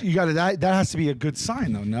why would you got it? That has to be a good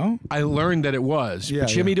sign, though, no? I learned that it was. Yeah, But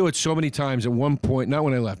she had me yeah. do it so many times. At one point, not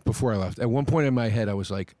when I left, before I left. At one point in my head, I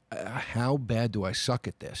was like, how bad do I suck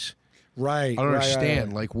at this? Right. I don't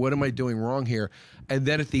understand. Like, what am I doing wrong here? And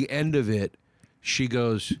then at the end of it, she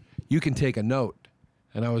goes, you can take a note.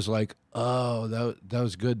 And I was like, oh, that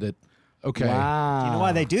was good. That okay. Wow. Do you know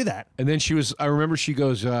why they do that? And then I remember she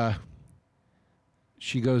goes, I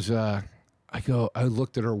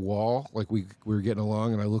looked at her wall, like we were getting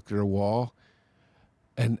along, and I looked at her wall,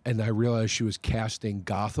 and I realized she was casting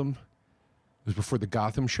Gotham. It was before the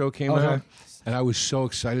Gotham show came out, and I was so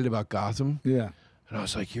excited about Gotham. Yeah. And I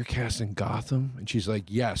was like, you're casting Gotham? And she's like,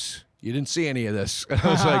 yes. You didn't see any of this. And I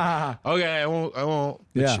was like, okay, I won't.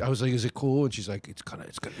 But Yeah. I was like, is it cool? And she's like, it's gonna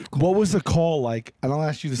be cool. What was the call like? And I'll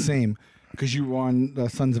ask you the same because you were on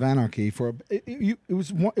Sons of Anarchy for it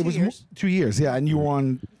was 2 years, yeah, and you were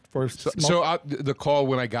on for The call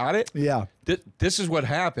when I got it, yeah, this is what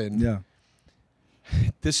happened. yeah.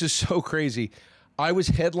 This is so crazy. I was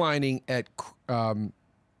headlining at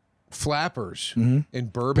Flappers in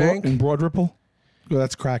Burbank. In Broad Ripple. Oh,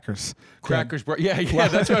 that's Crackers. Crackers. Yeah,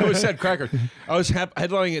 that's what I always said, Crackers. I was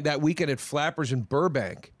headlining it that weekend at Flappers in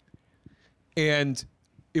Burbank. And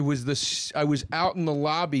it was I was out in the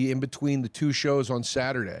lobby in between the two shows on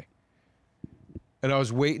Saturday. And I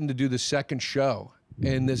was waiting to do the second show.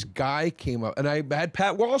 And this guy came up, and I had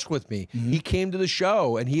Pat Walsh with me. He came to the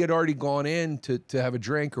show, and he had already gone in to have a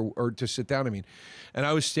drink or to sit down, And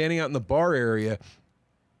I was standing out in the bar area,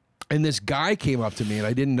 and this guy came up to me, and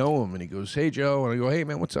I didn't know him. And he goes, hey, Joe. And I go, hey,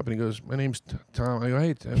 man, what's up? And he goes, my name's Tom. I go,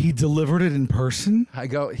 hey, Tom. He delivered it in person? I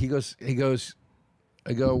go,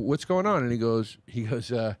 I go, what's going on? And he goes,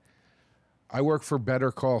 I work for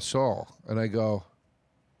Better Call Saul. And I go,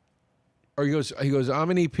 or he goes, I'm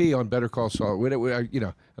an EP on Better Call Saul. And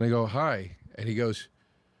I go, hi. And he goes,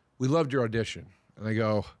 we loved your audition. And I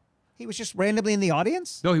go, He was just randomly in the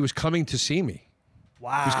audience? no, he was coming to see me.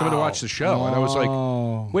 Wow. He's coming to watch the show. And I was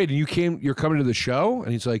like, wait, and you're coming to the show?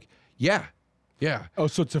 And he's like, yeah. Oh,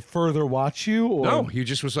 so to further watch you? Or? No, he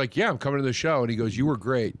just was like, yeah, I'm coming to the show. And he goes, you were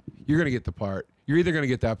great. You're going to get the part. You're either going to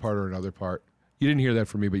get that part or another part. You didn't hear that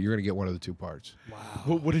from me, but you're going to get one of the two parts.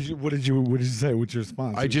 Wow. What did you say? What's your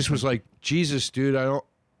response? I just was like, Jesus, dude, I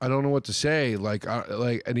don't know what to say.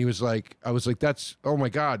 And he was like, I was like, that's, oh my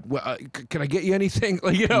God. Well, can I get you anything?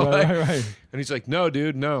 Right. Right. And he's like, no,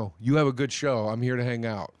 dude, no. You have a good show. I'm here to hang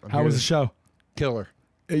out. How was the show? Killer.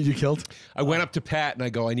 You killed? I went up to Pat and I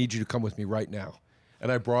go, I need you to come with me right now.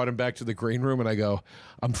 And I brought him back to the green room and I go,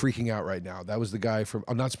 I'm freaking out right now. That was the guy from,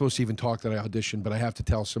 I'm not supposed to even talk that I auditioned, but I have to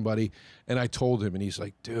tell somebody. And I told him and he's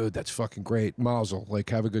like, dude, that's fucking great. Mazel, like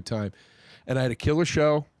have a good time. And I had a killer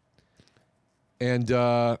show. And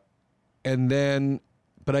then,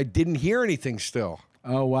 but I didn't hear anything still.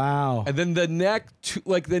 Oh, wow. And then the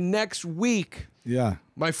next week, Yeah.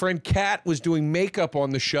 my friend Kat was doing makeup on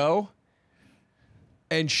the show.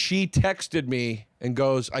 And she texted me and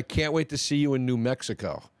goes, I can't wait to see you in New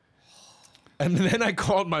Mexico. And then I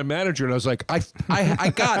called my manager and I was like, I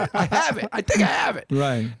got it. I have it. I think I have it.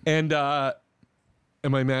 Right. And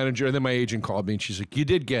my manager, and then my agent called me and she's like, you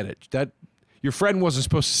did get it. That your friend wasn't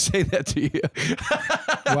supposed to say that to you.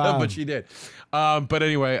 Wow. But she did. But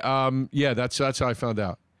anyway, yeah, that's how I found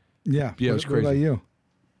out. Yeah. Yeah, it was crazy. What about you?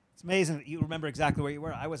 It's amazing that you remember exactly where you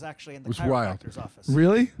were. I was actually in the wild. chiropractor's office.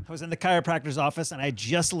 Really? I was in the chiropractor's office and I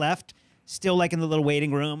just left, still like in the little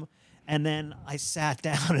waiting room. And then I sat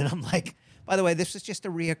down and I'm like, by the way, this was just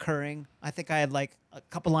a reoccurring. I think I had like a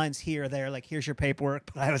couple lines here or there, like, here's your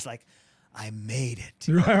paperwork. But I was like, I made it.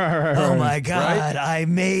 Oh my God, I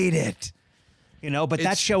made it. You know, but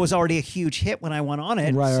that show was already a huge hit when I went on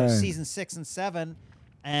it. Right, so right. season 6 and 7.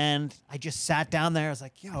 And I just sat down there. I was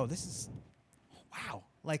like, yo, this is, wow.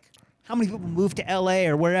 Like, how many people move to LA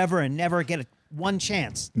or wherever and never get one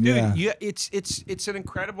chance? Yeah. Dude, yeah, it's an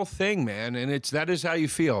incredible thing, man, and that is how you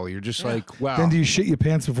feel. You're just like, wow. Then do you shit your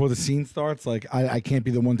pants before the scene starts? Like, I can't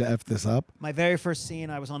be the one to F this up. My very first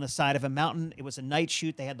scene, I was on the side of a mountain. It was a night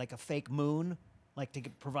shoot. They had like a fake moon, like to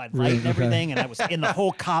provide light and everything. And I was in the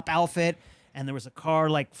whole cop outfit, and there was a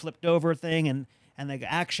car like flipped over thing, and the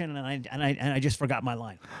action, and I just forgot my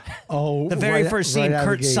line. Oh, The very first scene, out of the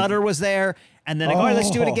Kurt gate. Sutter was there, and then I go, all right,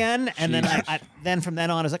 let's do it Oh, again. And then then from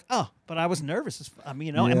then on, I was like, oh, but I was nervous. I mean,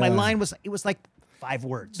 you know, and my Yeah. line was like 5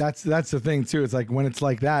 words. That's the thing too. It's like when it's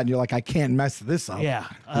like that, and you're like, I can't mess this up. Yeah.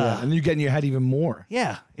 And you get in your head even more.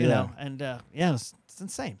 Yeah, you Yeah. know, and yeah, it's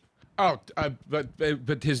insane. Oh,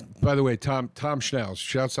 but his, by the way, Tom Schnells,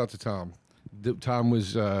 shouts out to Tom. Tom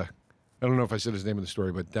was, I don't know if I said his name in the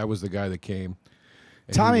story, but that was the guy that came.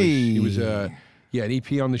 And Tommy. He was an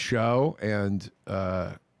EP on the show, and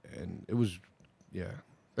it was, yeah.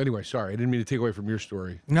 Anyway, sorry, I didn't mean to take away from your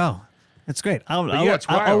story. No, it's great. I'll it's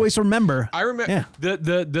wild. always remember. I remember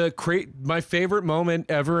my favorite moment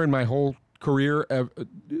ever in my whole career,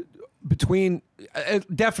 between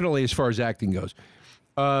definitely as far as acting goes.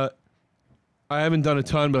 I haven't done a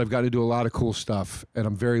ton, but I've got to do a lot of cool stuff, and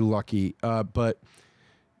I'm very lucky. But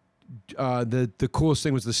the coolest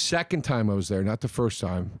thing was the second time I was there, not the first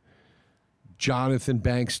time. Jonathan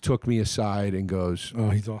Banks took me aside and goes, Oh,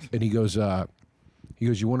 he's awesome. and he goes,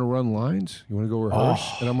 you want to run lines? You want to go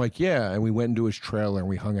rehearse? And I'm like, yeah. And we went into his trailer and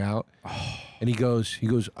we hung out. And he goes,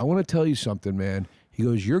 I want to tell you something, man. He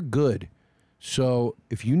goes, you're good. So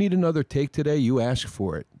if you need another take today, you ask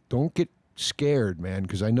for it. Don't get scared, man,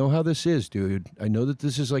 because I know how this is, dude. I know that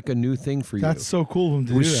this is like a new thing for you. That's so cool of him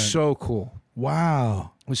to It do that. was so cool.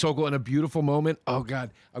 Wow. It was so cool and a beautiful moment. Oh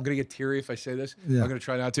God, I'm gonna get teary if I say this. Yeah. I'm gonna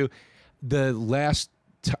try not to. The last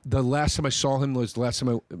time I saw him was the last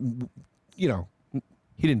time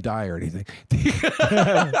he didn't die or anything.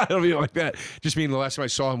 I don't mean it like that. Just mean the last time I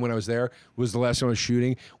saw him when I was there was the last time I was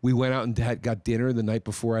shooting. We went out and got dinner the night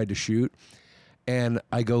before I had to shoot. And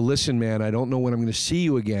I go, listen, man, I don't know when I'm going to see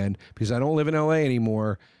you again because I don't live in LA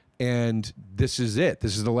anymore. And this is it.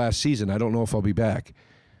 This is the last season. I don't know if I'll be back.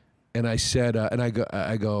 And I said,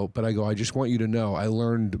 I just want you to know I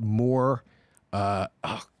learned more. I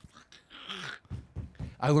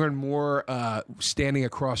learned more standing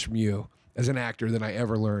across from you as an actor than I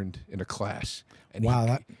ever learned in a class. And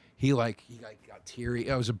Wow, he got teary.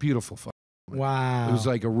 It was a beautiful fucking moment. Wow. It was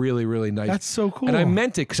like a really, really nice. That's so cool. And I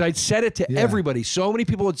meant it because I'd said it to everybody. So many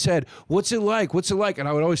people had said, what's it like? What's it like? And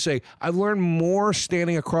I would always say, I've learned more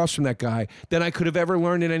standing across from that guy than I could have ever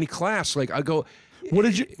learned in any class. Like I go, What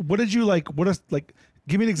did you like?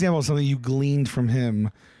 Give me an example of something you gleaned from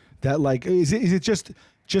him. That like is it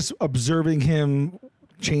just observing him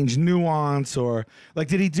change nuance, or like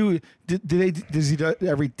does he do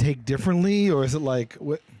every take differently, or is it like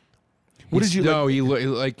what did you no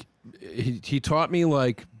like? he taught me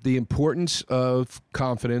like the importance of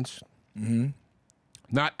confidence,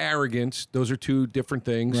 not arrogance. Those are two different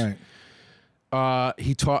things. Right.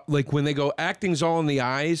 He taught, like, when they go, acting's all in the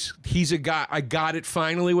eyes. He's a guy. I got it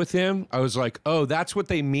finally with him. I was like, oh, that's what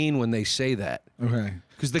they mean when they say that. Okay.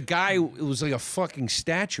 Because the guy was like a fucking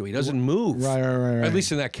statue. He doesn't move. Right. At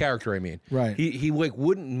least in that character, I mean. Right. He like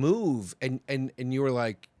wouldn't move, and you were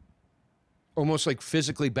like, almost like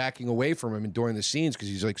physically backing away from him during the scenes because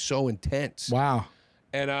he's like so intense. Wow.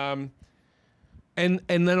 And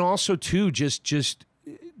then also too, just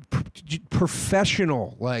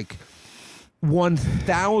professional, like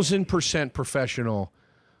 1000% professional.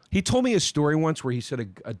 He told me a story once where he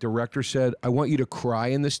said a director said, "I want you to cry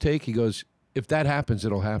in this take." He goes, "If that happens,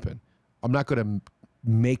 it'll happen. I'm not going to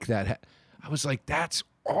make that." I was like, "That's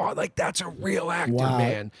that's a real actor,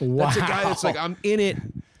 man. That's a guy that's like, I'm in it,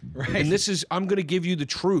 and this is I'm going to give you the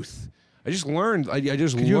truth." I just learned. I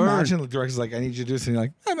just learned. Can you imagine the director's like, "I need you to do this," and you're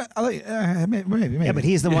like, maybe. Yeah, but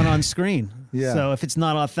he's the one on screen. Yeah. So if it's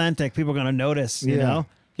not authentic, people are going to notice. You know.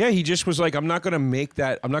 Yeah, he just was like, I'm not going to make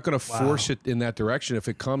that. I'm not going to force it in that direction. If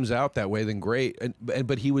it comes out that way, then great.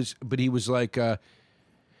 But he was like,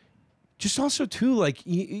 just also too, like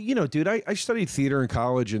you know, dude. I studied theater in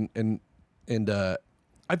college, and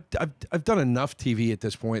I've done enough TV at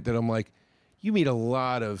this point that I'm like, you meet a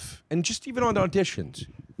lot of, and just even on auditions,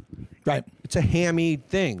 Right. it's a hammy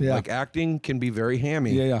thing. Yeah. Like acting can be very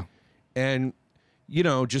hammy. Yeah. And you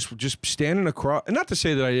know, just standing across, and not to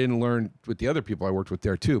say that I didn't learn with the other people I worked with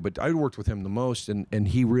there too, but I worked with him the most, and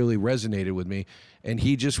he really resonated with me. And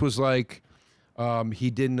he just was like, he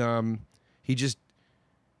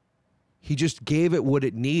just gave it what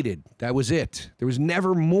it needed. That was it. There was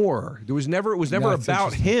never more. It was never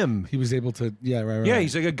about him. He was able to, right. Yeah,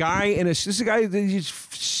 he's like a guy, and this is a guy that he's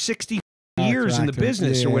 60 years in the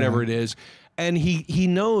business or whatever it is, and he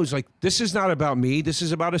knows, like, this is not about me. This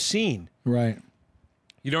is about a scene. Right.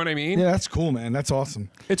 You know what I mean? Yeah, that's cool, man. That's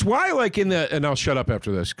awesome. It's why, like, and I'll shut up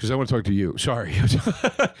after this because I want to talk to you. Sorry.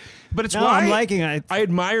 But it's why I'm liking it. I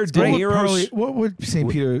admire De Niro's. What would St.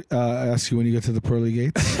 Peter ask you when you get to the pearly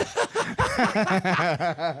gates?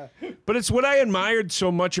 But it's what I admired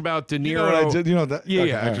so much about De Niro. You know what I did? You know that? Yeah, okay,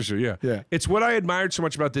 yeah, all right. actually, yeah. Yeah. It's what I admired so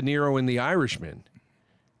much about De Niro in The Irishman.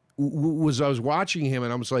 Was I was watching him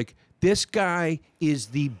and I was like, this guy is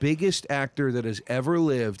the biggest actor that has ever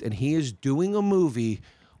lived, and he is doing a movie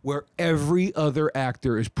where every other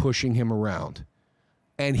actor is pushing him around.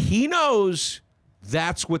 And he knows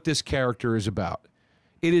that's what this character is about.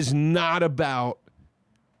 It is not about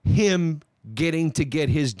him getting to get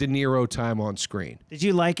his De Niro time on screen. Did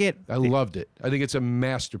you like it? I loved it. I think it's a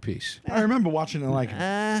masterpiece. I remember watching it and liking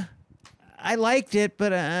it. I liked it,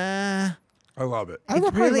 but I love it. I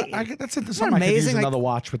love really- that's something not I could use amazing? Like, another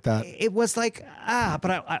watch with that. it was like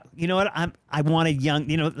but I you know what, I wanted young,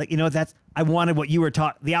 that's I wanted what you were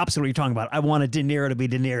the opposite of what you're talking about. I wanted De Niro to be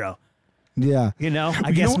De Niro. Yeah. You know, I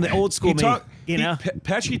You guess know from the old school me.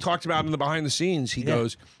 Pesci talked about in the behind the scenes. He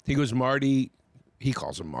goes, Marty. He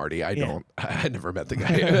calls him Marty. I don't. I never met the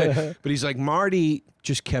guy, but he's like, Marty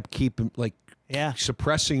just kept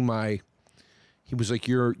suppressing my. He was like,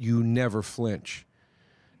 you never flinch,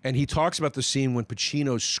 and he talks about the scene when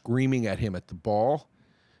Pacino's screaming at him at the ball,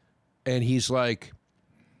 and he's like.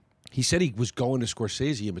 He said he was going to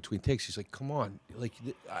Scorsese in between takes. He's like, come on. Like,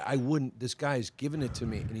 I wouldn't. This guy's giving it to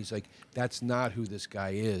me. And he's like, that's not who this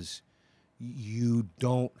guy is. You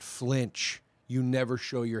don't flinch. You never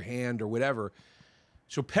show your hand or whatever.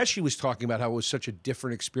 So Pesci was talking about how it was such a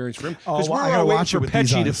different experience for him. Because we're all waiting for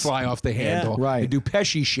Pesci to fly off the handle. Right. And do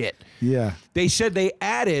Pesci shit. Yeah. They said they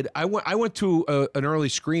added, I went to an early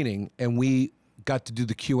screening, and we got to do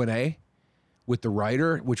the Q&A with the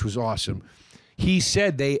writer, which was awesome. He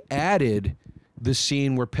said they added the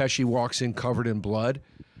scene where Pesci walks in covered in blood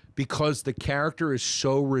because the character is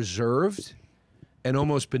so reserved and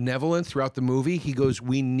almost benevolent throughout the movie. He goes,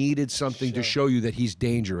 we needed something to show you that he's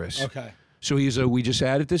dangerous. Okay. So we just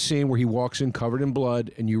added this scene where he walks in covered in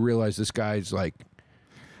blood, and you realize this guy's like...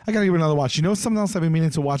 I gotta give it another watch. You know something else I've been meaning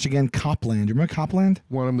to watch again? Copland. You remember Copland?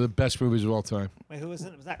 one of the best movies of all time. Wait, who was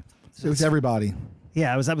it? Was that? It was everybody.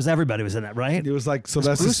 Yeah, that was everybody was in that, right? It was like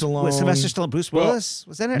Sylvester Stallone. Was Sylvester Stallone? Bruce Willis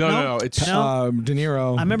was in it? No. It's De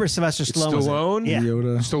Niro. I remember Sylvester Stallone. Was in it. Stallone, Yeah.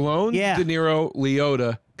 Liotta. Stallone, Yeah. De Niro,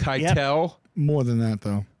 Liotta, Keitel, More than that,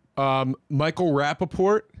 though. Michael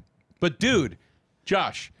Rappaport. But dude,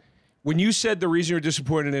 Josh, when you said the reason you're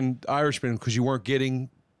disappointed in Irishman because you weren't getting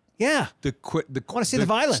Yeah. the I want to see the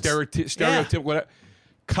violence. stereotypical, whatever.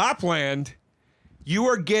 Copland, you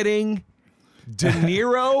are getting De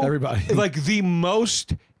Niro, Everybody. like the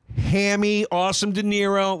most hammy, awesome De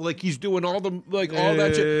Niro, like he's doing all the all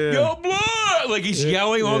that shit. Yo, blood! Like he's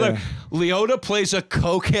yelling all that. Liotta plays a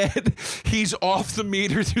cokehead. He's off the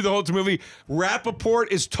meter through the whole movie.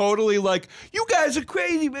 Rappaport is totally like, you guys are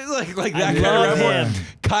crazy, man. Like that kind love of Rappaport. him.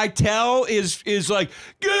 Keitel is like,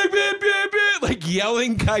 like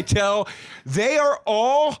yelling Keitel. They are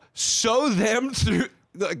all so them through.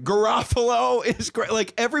 Garofalo is great.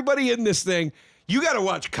 Like everybody in this thing You got to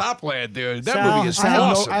watch Copland, dude. That Sal, movie is I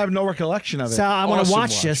awesome. have no recollection of it. So I want to Awesome watch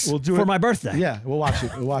watch. this We'll do for it. my birthday. Yeah, we'll watch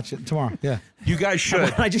it. We'll watch it tomorrow. Yeah. You guys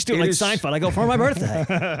should. I just do it like Seinfeld. I go for my birthday.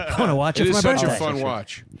 I want to watch it It for is my such birthday. a fun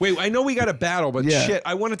watch. Wait, I know we got a battle, but Yeah. shit,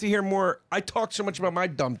 I wanted to hear more. I talked so much about my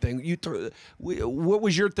dumb thing. What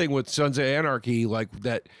was your thing with Sons of Anarchy? Like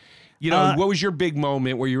that, what was your big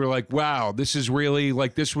moment where you were like, wow, this is really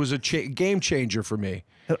like this was a game changer for me?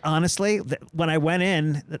 Honestly, when I went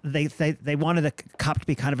in, they wanted the cop to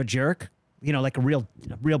be kind of a jerk, like a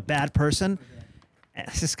real bad person.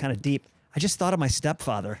 This is kind of deep. I just thought of my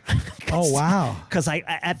stepfather. Oh, wow. Because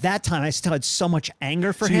at that time I still had so much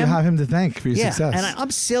anger for So him. you have him to thank for your success. And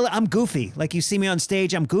I'm silly. I'm goofy. Like you see me on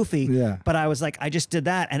stage, I'm goofy. Yeah. But I was like, I just did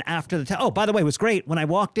that. And after oh, by the way, it was great. When I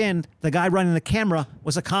walked in, the guy running the camera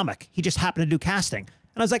was a comic. He just happened to do casting.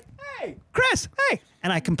 And I was like, hey, Chris, hey.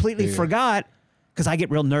 And I completely forgot because I get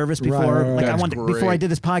real nervous before. Right. Like That's before I great.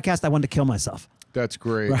 did this podcast, I wanted to kill myself. That's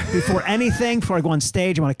great. Before anything, before I go on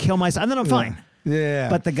stage, I want to kill myself. And then I'm fine. Yeah.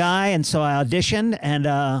 But the guy, and so I auditioned,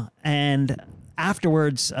 and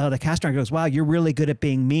afterwards, the cast director goes, "Wow, you're really good at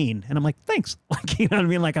being mean." And I'm like, "Thanks." Like, you know what I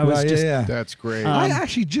mean? Like I was Right, just. yeah. That's great. I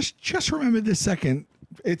actually just remembered this second.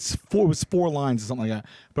 It was 4 lines or something like that.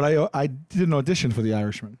 But I did an audition for The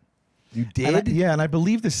Irishman. You And did? and I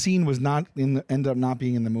believe the scene was not ended up not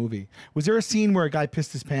being in the movie. Was there a scene where a guy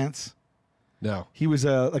pissed his pants? No. He was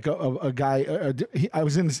a guy. I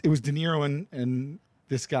was in. It was De Niro and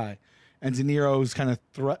this guy, and De Niro's kind of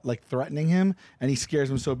threatening him, and he scares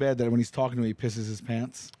him so bad that when he's talking to him, he pisses his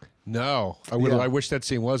pants. No. I Yeah. I wish that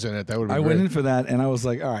scene was in it. That would have I been went in great. for that, and I was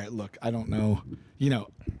like, all right, look, I don't know,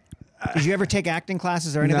 Did you ever take acting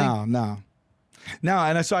classes or anything? No,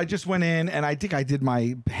 and so I just went in, and I think I did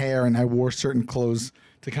my hair, and I wore certain clothes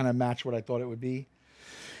to kind of match what I thought it would be.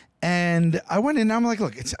 And I went in, and I'm like,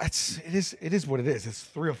 look, it is what it is. It's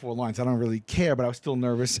 3 or 4 lines. I don't really care, but I was still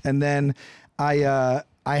nervous. And then I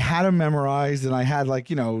had them memorized, and I had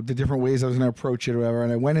the different ways I was going to approach it or whatever.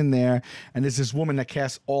 And I went in there, and there's this woman that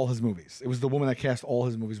casts all his movies. It was the woman that cast all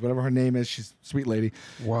his movies, whatever her name is. She's a sweet lady.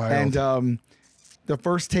 Wild. And the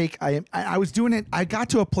first take, I was doing it. I got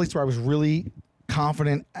to a place where I was really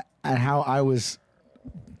confident at how I was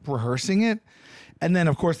rehearsing it. And then,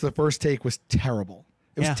 of course, the first take was terrible.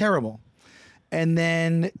 It was terrible. And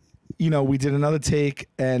then, we did another take,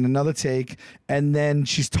 and then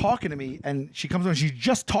she's talking to me, and she comes on, she's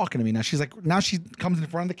just talking to me. Now she comes in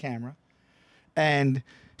front of the camera, and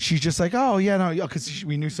she's just like, oh, yeah, no, because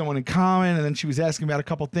we knew someone in common, and then she was asking about a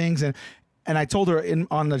couple things, and I told her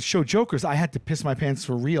on the show Jokers, I had to piss my pants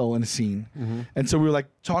for real in a scene. Mm-hmm. And so we were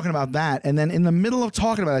talking about that. And then in the middle of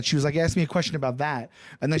talking about it, she was asking me a question about that.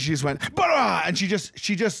 And then she just went, bah! And she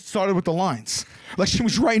just started with the lines. Like she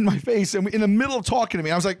was right in my face. And in the middle of talking to me,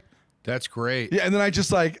 I was like, That's great. yeah. And then I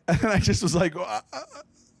just was like,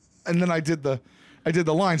 and then I did the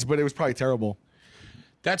lines, but it was probably terrible.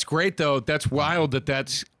 That's great, though. That's wild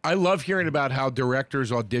I love hearing about how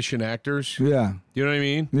directors audition actors. Yeah. You know what I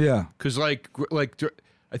mean? Yeah. Because, I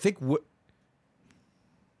think All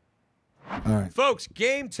right. folks,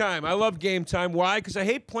 game time. I love game time. Why? Because I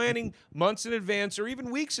hate planning months in advance or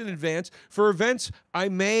even weeks in advance for events I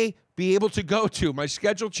may be able to go to. My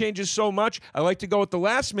schedule changes so much. I like to go at the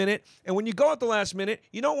last minute. And when you go at the last minute,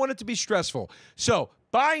 you don't want it to be stressful. So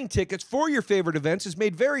buying tickets for your favorite events is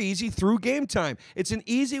made very easy through Game Time. It's an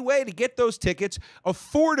easy way to get those tickets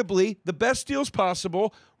affordably, the best deals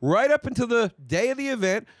possible, right up until the day of the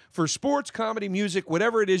event for sports, comedy, music,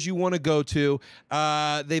 whatever it is you want to go to.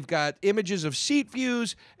 They've got images of seat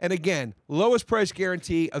views, and again, lowest price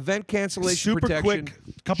guarantee, event cancellation Super protection,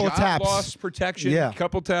 quick, couple of job taps. loss protection, Yeah.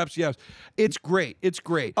 couple taps. Yes, it's great. It's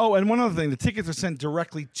great. Oh, and one other thing, the tickets are sent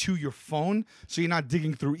directly to your phone, so you're not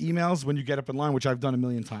digging through emails when you get up in line, which I've done a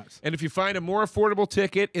million times. And if you find a more affordable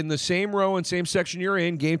ticket in the same row and same section you're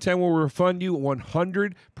in, Game Time will refund you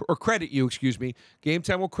 100 or credit you, excuse me. Game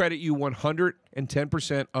Time will credit you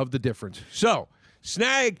 110% of the difference. So,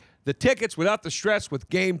 snag the tickets without the stress with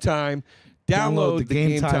Game Time. Download the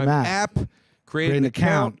Game Time app. Create an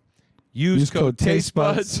account. Use code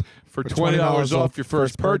TASTEBUDS for $20 off your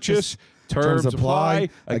first purchase. Terms apply.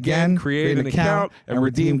 Again, create an account and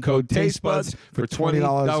redeem code TASTEBUDS for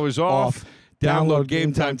 $20 off. Download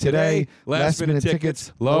Game Time today. Last minute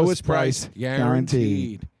tickets, lowest price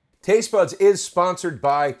guaranteed. TasteBuds is sponsored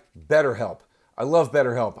by BetterHelp. I love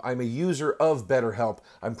BetterHelp. I'm a user of BetterHelp.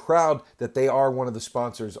 I'm proud that they are one of the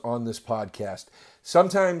sponsors on this podcast.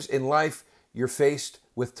 Sometimes in life, you're faced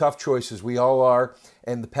with tough choices. We all are.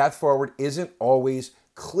 And the path forward isn't always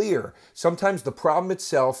clear. Sometimes the problem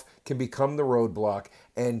itself can become the roadblock.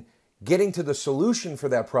 And getting to the solution for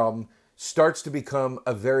that problem starts to become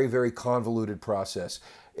a very, very convoluted process.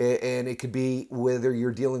 And it could be whether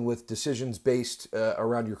you're dealing with decisions based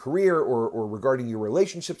around your career or regarding your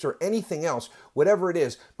relationships or anything else, whatever it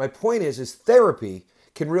is. My point is therapy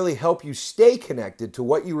can really help you stay connected to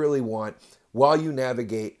what you really want while you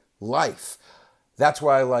navigate life. That's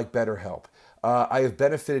why I like BetterHelp. I have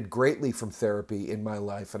benefited greatly from therapy in my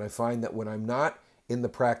life, and I find that when I'm not in the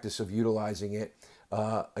practice of utilizing it,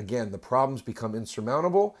 again, the problems become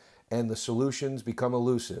insurmountable and the solutions become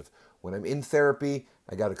elusive. When I'm in therapy,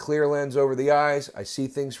 I got a clear lens over the eyes. I see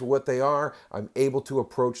things for what they are. I'm able to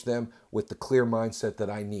approach them with the clear mindset that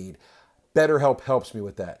I need. BetterHelp helps me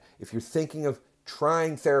with that. If you're thinking of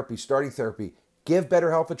trying therapy, starting therapy, give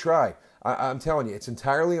BetterHelp a try. I'm telling you, it's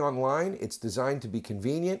entirely online. It's designed to be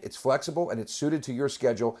convenient, it's flexible, and it's suited to your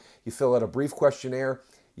schedule. You fill out a brief questionnaire,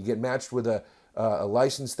 you get matched with a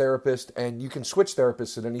licensed therapist, and you can switch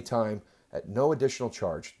therapists at any time at no additional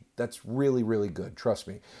charge. That's really, really good. Trust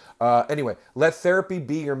me. Anyway, let therapy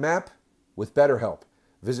be your map with BetterHelp.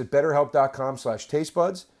 Visit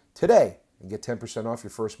BetterHelp.com/tastebuds today and get 10% off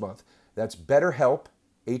your first month. That's BetterHelp,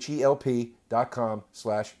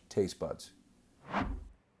 HELP.com/tastebuds.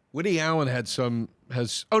 Woody Allen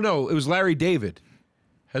oh no, it was Larry David.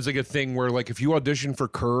 Has like a thing where like if you audition for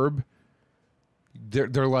Curb,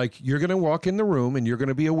 they're like, you're going to walk in the room and you're going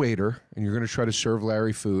to be a waiter and you're going to try to serve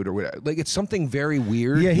Larry food or whatever. Like, it's something very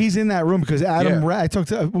weird. Yeah, he's in that room because Adam Ray, I talked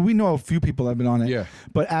to, we know a few people that have been on it. Yeah.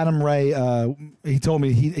 But Adam Ray, he told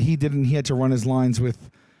me he had to run his lines with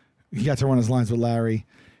Larry.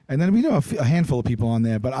 And then we know a handful of people on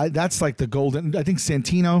there, but that's like the golden. I think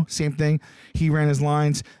Santino, same thing. He ran his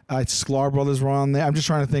lines. Sklar brothers were on there. I'm just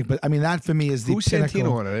trying to think, but I mean that for me is the Who's pinnacle.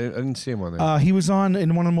 Santino on it? I didn't see him on there. He was on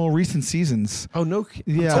in one of the more recent seasons. Oh no!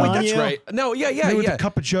 Yeah, Oh, that's right. No, yeah. With the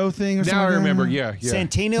Cup of Joe thing or something. Now I remember. Yeah.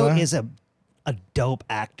 Santino is a dope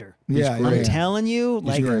actor. Yeah, I'm telling you,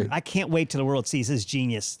 like great. I can't wait till the world sees his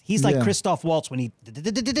genius. He's like Christoph Waltz when he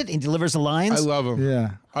delivers the lines. I love him.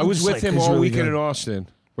 Yeah, I was with him all really weekend good. in Austin.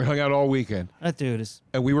 We hung out all weekend. That dude is.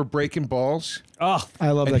 And we were breaking balls. Oh,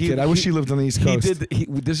 I love that kid. I wish he lived on the East Coast.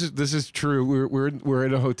 This is true. We're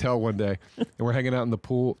in a hotel one day, and we're hanging out in the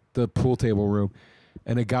pool table room,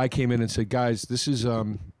 and a guy came in and said, "Guys, this is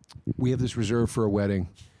we have this reserved for a wedding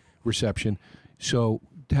reception, so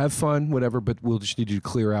have fun, whatever. But we'll just need you to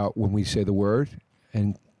clear out when we say the word."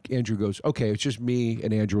 And Andrew goes, "Okay, it's just me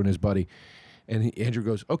and Andrew and his buddy." And Andrew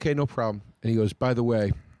goes, "Okay, no problem." And he goes, "By the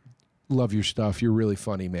way, love your stuff. You're really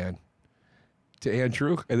funny, man." To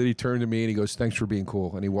Andrew, and then he turned to me and he goes, "Thanks for being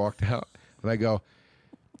cool." And he walked out. And I go,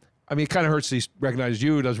 I mean, it kind of hurts that he recognized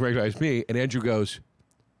you, doesn't recognize me. And Andrew goes,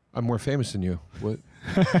 "I'm more famous than you. What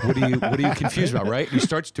are you confused about, right?" And he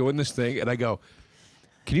starts doing this thing, and I go,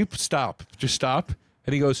 "Can you stop? Just stop."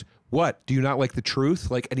 And he goes, "What? Do you not like the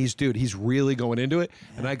truth?" Like, and he's really going into it.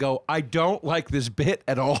 And I go, "I don't like this bit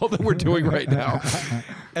at all that we're doing right now."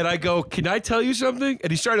 And I go, "Can I tell you something?" And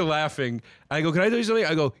he started laughing. I go, "Can I tell you something?"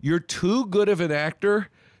 I go, "You're too good of an actor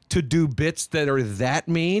to do bits that are that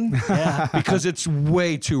mean because it's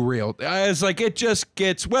way too real." It's like, it just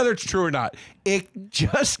gets, whether it's true or not, it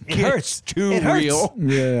just gets too real.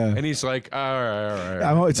 Yeah. And he's like, all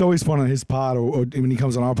right. It's always fun on his pod or when he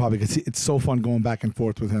comes on our pod because it's so fun going back and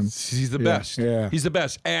forth with him. He's the best. Yeah. He's the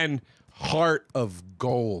best. And heart of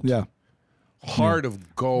gold. Yeah. Heart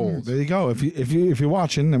of gold. There you go. If you're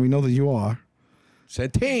watching, and we know that you are.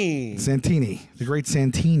 Santini. The great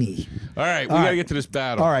Santini. All right, we got to get to this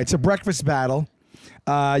battle. All right, so breakfast battle.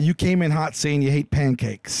 You came in hot saying you hate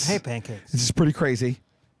pancakes. I hate pancakes. This is pretty crazy.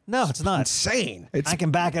 No, it's not. Insane. I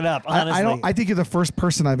can back it up, honestly. I think you're the first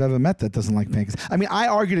person I've ever met that doesn't like pancakes. I mean, I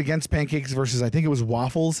argued against pancakes versus I think it was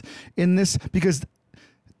waffles in this because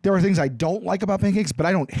there are things I don't like about pancakes, but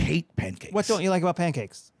I don't hate pancakes. What don't you like about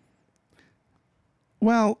pancakes?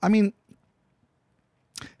 Well, I mean,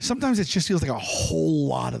 sometimes it just feels like a whole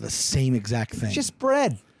lot of the same exact thing. It's just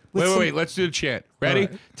bread. Wait. Let's do the chant. Ready?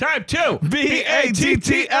 Right. Time 2.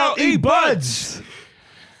 BATTLE buds.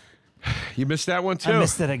 You missed that one too? I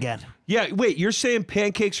missed it again. Yeah, wait, you're saying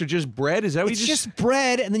pancakes are just bread? Is that what It's you just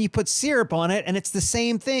bread, and then you put syrup on it, and it's the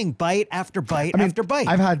same thing, bite after bite after bite.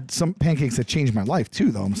 I've had some pancakes that changed my life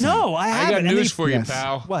too, though. No, I haven't. I got And news for you, Yes.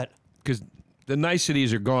 pal. What? Because the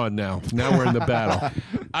niceties are gone now. Now we're in the battle.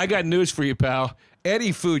 I got news for you, pal.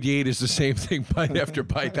 Any food you eat is the same thing, bite after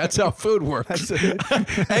bite. That's how food works.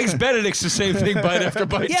 Eggs Benedict's the same thing, bite after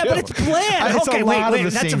bite. Yeah, too. but it's bland. It's Okay, a lot wait.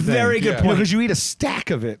 of the That's a same very thing. good Yeah. point. Because you eat a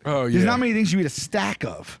stack of it. Oh, There's yeah. not many things you eat a stack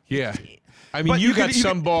of. Yeah. I mean, But you got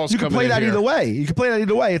some balls You coming can play in that here. either way. You can play that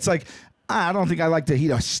either way. It's like I don't think I like to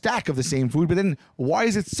eat a stack of the same food, but then why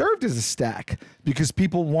is it served as a stack? Because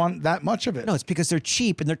people want that much of it. No, it's because they're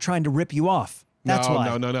cheap and they're trying to rip you off. That's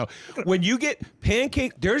why. No. When you get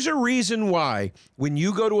pancake, there's a reason why when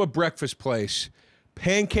you go to a breakfast place,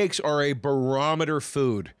 pancakes are a barometer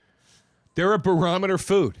food. They're a barometer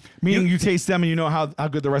food. Meaning you taste them and you know how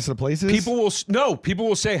good the rest of the place is? People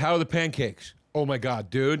will say, how are the pancakes? Oh my God,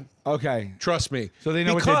 dude. Okay. Trust me. So they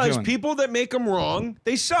know what they're doing. Because people that make them wrong,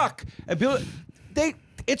 they suck. And people,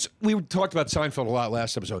 we talked about Seinfeld a lot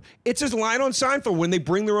last episode. It's his line on Seinfeld when they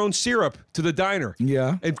bring their own syrup to the diner.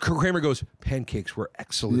 Yeah. And Kramer goes, pancakes were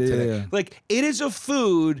excellent today. Yeah. Like, it is a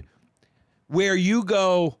food where you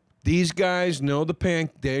go, these guys know the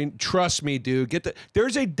they trust me, dude.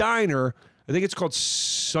 There's a diner, I think it's called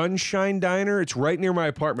Sunshine Diner. It's right near my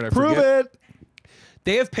apartment. Prove it.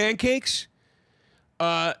 They have pancakes.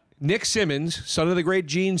 Nick Simmons, son of the great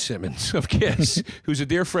Gene Simmons of Kiss, who's a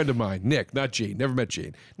dear friend of mine. Nick, not Gene. Never met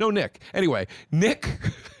Gene. No, Nick. Anyway, Nick's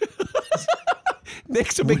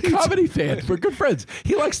a big comedy fan. We're good friends.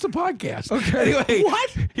 He likes the podcast. Okay. Anyway,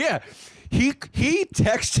 what? Yeah. He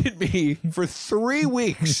texted me for 3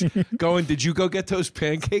 weeks going, did you go get those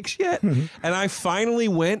pancakes yet? And I finally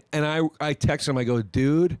went and I texted him. I go,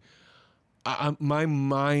 dude, my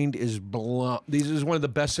mind is blown. This is one of the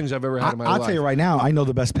best things I've ever had in my life. I'll tell you right now, I know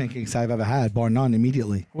the best pancakes I've ever had, bar none,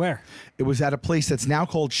 immediately. Where? It was at a place that's now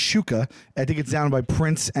called Shuka. I think it's down by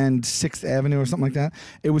Prince and 6th Avenue or something like that.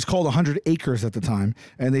 It was called 100 Acres at the time,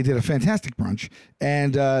 and they did a fantastic brunch.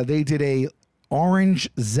 And they did a orange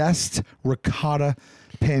zest ricotta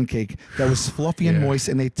pancake that was fluffy and moist,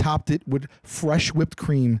 and they topped it with fresh whipped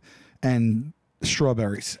cream and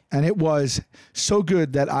strawberries. And it was so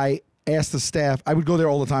good that I asked the staff, I would go there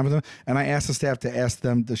all the time with them, and I asked the staff to ask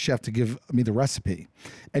them, the chef, to give me the recipe.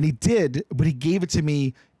 And he did, but he gave it to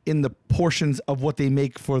me in the portions of what they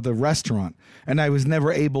make for the restaurant. And I was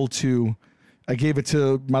never able to, I gave it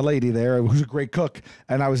to my lady there, who's a great cook,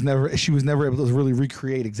 and she was never able to really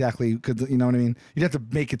recreate exactly, because you know what I mean? You'd have to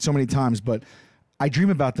make it so many times, but I dream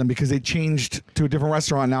about them because they changed to a different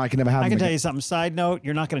restaurant. Now I can never have them. I can again. tell you something. Side note,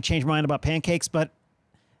 you're not going to change my mind about pancakes, but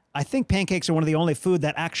I think pancakes are one of the only food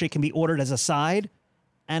that actually can be ordered as a side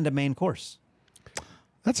and a main course.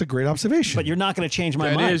 That's a great observation. But you're not going to change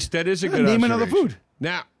my mind. That is a good name observation. another food.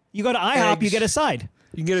 Now, You go to IHOP, you get a side.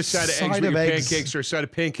 you can get a side of eggs with your pancakes or a side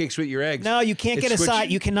of pancakes with your eggs. No, you can't get a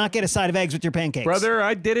side. You cannot get a side of eggs with your pancakes. Brother,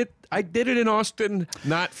 I did it in Austin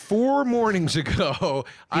not 4 mornings ago.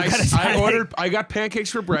 I got pancakes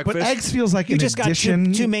for breakfast. But eggs feels like You an just got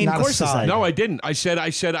addition, two main not a courses. side. No, I didn't. I said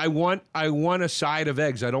I want a side of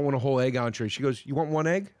eggs. I don't want a whole egg entree. She goes, "You want one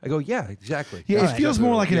egg?" I go, "Yeah, exactly." Yeah, it All feels right.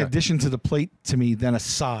 more like an Yeah. addition to the plate to me than a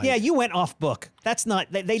side. Yeah, you went off book. That's not.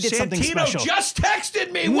 They did something Santino special. just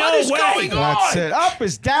texted me. No What is way. going on? That's it. Up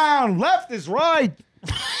is down, left is right.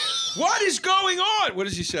 What is going on? What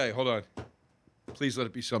does he say? Hold on. Please let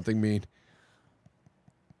it be something mean.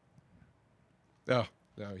 No,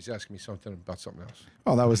 he's asking me something about something else.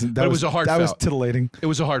 Oh, that wasn't. That But it was was a heartfelt. That was titillating. It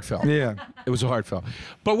was a heartfelt. Yeah. It was a heartfelt.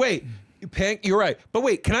 But wait, you're right. But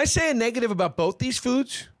wait, can I say a negative about both these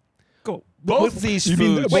foods? Go. Both these You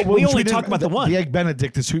mean- foods. Wait, we only didn't- talked about the one. The Egg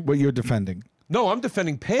Benedict is what you're defending. No, I'm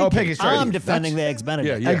defending pancakes. Oh, pancakes. Right. I'm defending the Eggs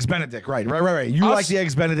Benedict. Yeah. Eggs Benedict, right. You I'll like the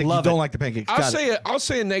Eggs Benedict, you love don't it. like the pancakes. I'll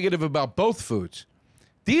say a negative about both foods.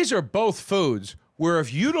 These are both foods where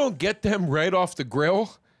if you don't get them right off the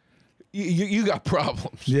grill, you got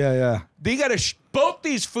problems. Yeah. They got both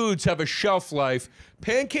these foods have a shelf life.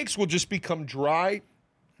 Pancakes will just become dry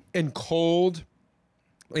and cold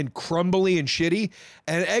and crumbly and shitty.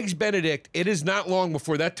 And Eggs Benedict, it is not long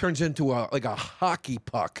before that turns into a hockey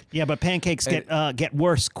puck. Yeah, but pancakes get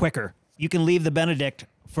worse quicker. You can leave the Benedict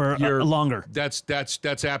for longer. That's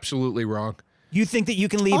absolutely wrong. You think that you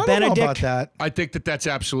can leave I don't Benedict? know about that. I think that's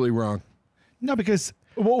absolutely wrong. No, because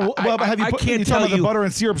well, have you I put can't you tell talking about you- the butter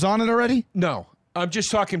and syrup's on it already? No, I'm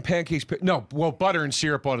just talking pancakes. No, well, butter and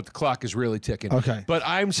syrup on it. The clock is really ticking. Okay. But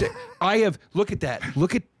I'm saying, look at that.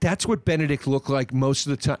 That's what Benedict looked like most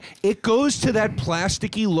of the time. It goes to that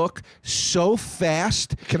plasticky look so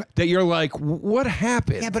fast that you're like, what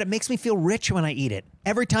happened? Yeah, but it makes me feel rich when I eat it.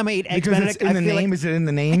 Every time I eat Eggs Because Benedict, it's in I the feel name. like Is it in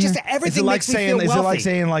the name? just everything is it like makes me saying, feel Is it like wealthy.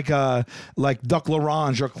 saying like Duck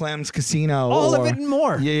L'Orange or Clem's Casino? all or, of it and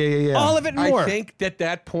more. Yeah. All of it and more. I think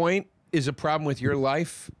that point is a problem with your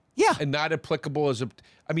life. Yeah. And not applicable as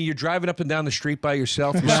I mean, you're driving up and down the street by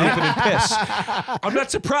yourself. You're sleeping in piss. I'm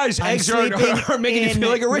not surprised I'm eggs are making you feel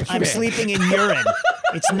like a rich I'm man. sleeping in urine.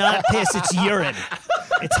 It's not piss, it's urine.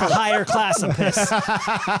 It's a higher class of piss.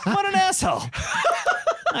 What an asshole.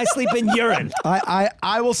 I sleep in urine.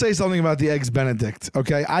 I will say something about the Eggs Benedict.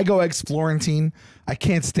 Okay, I go Eggs Florentine. I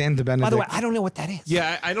can't stand the Benedict. By the way, I don't know what that is.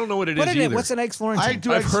 Yeah, I don't know what it is either. What's an Eggs Florentine? I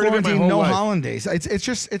do I've Eggs heard of it my Florentine, whole no life. hollandaise. It's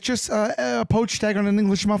just a poached egg on an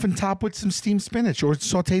English muffin top with some steamed spinach or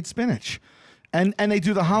sautéed spinach. And they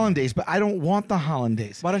do the hollandaise, but I don't want the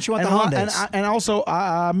hollandaise. Why don't you want the hollandaise? And also,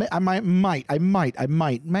 I might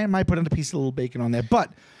put in a piece of little bacon on there,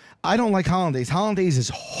 but I don't like hollandaise. Hollandaise is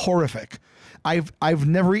horrific. I've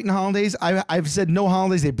never eaten hollandaise. I've said no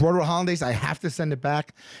hollandaise. They brought out hollandaise. I have to send it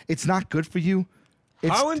back. It's not good for you.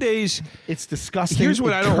 Hollandaise. It's disgusting. Here's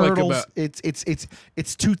what I don't like about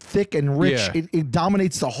it's too thick and rich. Yeah. It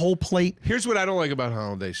dominates the whole plate. Here's what I don't like about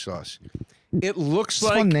hollandaise sauce. It looks It's a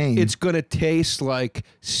fun like name. it's going to taste like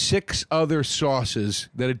 6 other sauces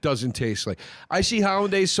that it doesn't taste like. I see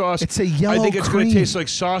hollandaise sauce. It's a yellow I think it's going cream. to taste like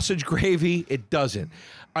sausage gravy. It doesn't.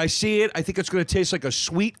 I see it. I think it's going to taste like a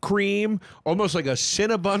sweet cream, almost like a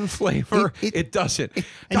Cinnabon flavor. It doesn't. And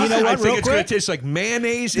you know what, I think real it's going quick? to taste like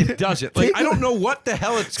mayonnaise. It doesn't. Like I don't know what the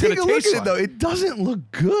hell it's going Take to a look taste at like. it though. It doesn't look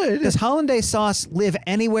good. Does hollandaise sauce live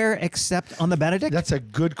anywhere except on the Benedict? That's a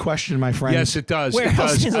good question, my friend. Yes, it does. Where It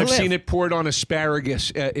else does. does it I've live? seen it poured on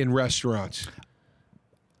asparagus in restaurants.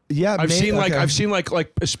 Yeah, I've seen like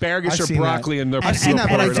asparagus I've or seen that. broccoli and they're I've seen that,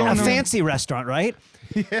 but I and don't a know. fancy restaurant, right?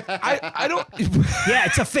 I don't. Yeah,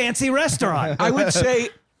 it's a fancy restaurant. I would say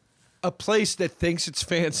a place that thinks it's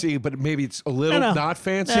fancy, but maybe it's a little No. not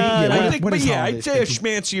fancy. what- what but is yeah, I'd hollandaise? say a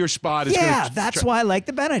schmancier spot is. Yeah, gonna that's why I like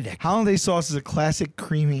the Benedict. Hollandaise sauce is a classic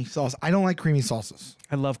creamy sauce. I don't like creamy sauces.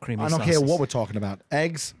 I love creamy I don't sauces. care what we're talking about.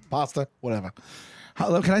 Eggs, pasta, whatever.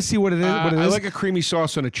 Can I see what it is? What it I is? like a creamy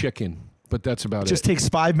sauce on a chicken, but that's about Just it. takes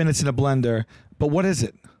 5 minutes in a blender. But what is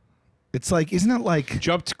it? It's like, isn't it like?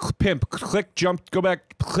 Jump to pimp. Click jump. Go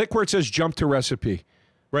back. Click where it says jump to recipe,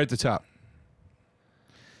 right at the top.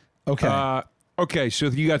 Okay. Okay, so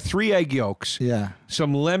you got 3 egg yolks. Yeah.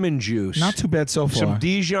 Some lemon juice. Not too bad so far. Some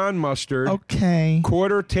Dijon mustard. Okay.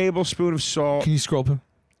 Quarter tablespoon of salt. Can you scroll up?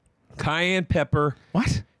 Cayenne pepper.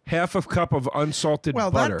 What? Half a cup of unsalted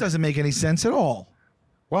Well, butter. that doesn't make any sense at all.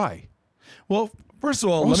 Why? Well, first of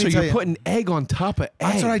all, Also, let me tell you're you. putting egg on top of egg.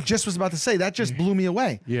 That's what I just was about to say. That just blew me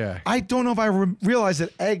away. Yeah. I don't know if I realized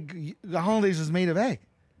that the hollandaise was made of egg.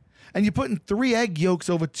 And you're putting 3 egg yolks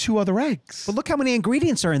over 2 other eggs. But look how many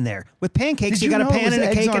ingredients are in there. With pancakes, Did you got a know it pan was and a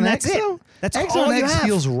eggs cake, on and that's eggs, it. though? That's eggs all on you eggs have.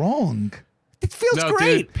 feels wrong. It feels No,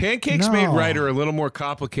 great. dude, pancakes made No. right are a little more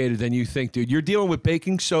complicated than you think, dude. You're dealing with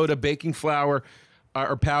baking soda, baking flour,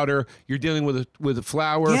 or powder. You're dealing with a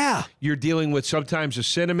flour. Yeah. You're dealing with sometimes a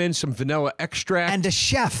cinnamon, some vanilla extract. And a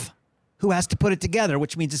chef who has to put it together,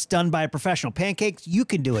 which means it's done by a professional. Pancakes, you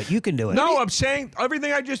can do it. You can do it. No, I'm saying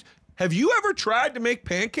everything I just... Have you ever tried to make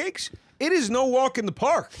pancakes? It is no walk in the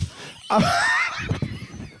park.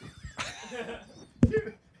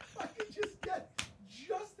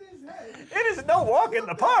 It is no walk in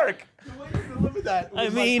the park. I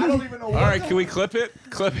mean, All right, can we clip it?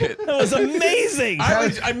 Clip it. that was amazing.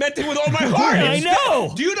 I meant it with all my heart. I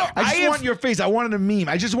know. Do you know? I just want your face. I wanted a meme.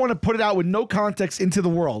 I just want to put it out with no context into the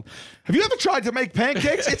world. Have you ever tried to make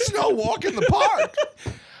pancakes? It's no walk in the park.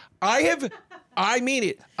 I mean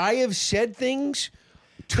it. I have said things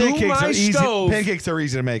to Pancakes my are easy. stove Pancakes are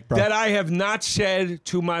easy to make, bro. that I have not said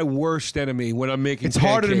to my worst enemy when I'm making It's pancakes.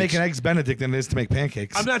 harder to make an Eggs Benedict than it is to make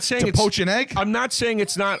pancakes. I'm not saying to it's poach an egg. I'm not saying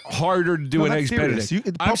it's not harder to do No, an that's Eggs serious.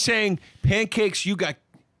 Benedict. I'm saying pancakes.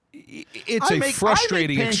 It's I a make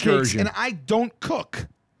frustrating pancakes excursion. and I don't cook.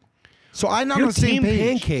 So I'm not You're on the same team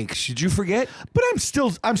page. pancakes. Did you forget? But I'm still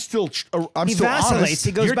He still vacillates. honest.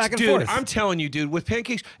 He goes back and dude, forth. I'm telling you, dude, with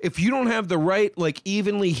pancakes, if you don't have the right, like,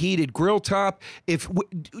 evenly heated grill top,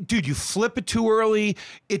 dude, you flip it too early,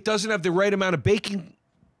 it doesn't have the right amount of baking.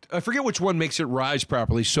 I forget which one makes it rise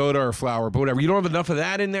properly, soda or flour, but whatever. You don't have enough of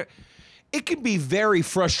that in there. It can be very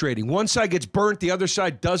frustrating. One side gets burnt, the other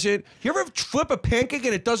side doesn't. You ever flip a pancake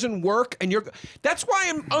and it doesn't work? And that's why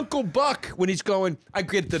I'm Uncle Buck when he's going, I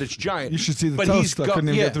get that it's giant. You should see the but toast that couldn't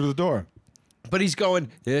even get through the door. But he's going,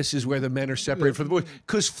 this is where the men are separated from the boys.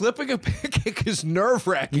 Because flipping a pancake is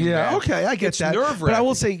nerve-wracking. Yeah, man. okay, I get it's that. nerve-wracking. But I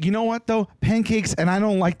will say, you know what though? Pancakes, and I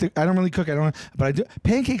don't really cook. But I do.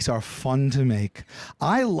 Pancakes are fun to make.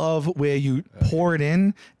 I love where you pour it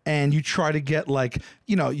in and you try to get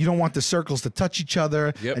you don't want the circles to touch each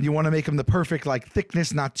other, Yep. and you want to make them the perfect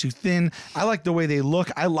thickness, not too thin. I like the way they look.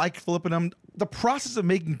 I like flipping them. The process of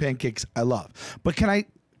making pancakes, I love. But can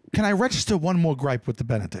I register one more gripe with the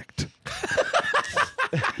Benedict?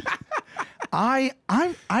 I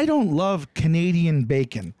don't love Canadian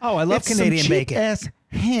bacon. Oh, I love It's some Canadian cheap bacon. Ass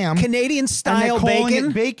ham, Canadian style and they're calling bacon.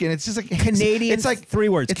 it bacon. It's just like Canadian. It's like 3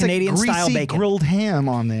 words. It's Canadian like style greasy bacon. grilled ham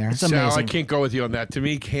on there. It's Sal, I amazing. can't go with you on that. To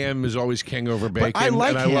me, ham is always king over bacon. But I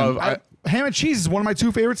like and ham. I love. Ham and cheese is one of my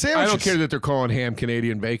 2 favorite I sandwiches. don't care that they're calling ham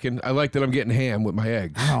Canadian bacon. I like that I'm getting ham with my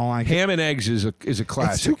eggs. I don't like it. ham and eggs is a It's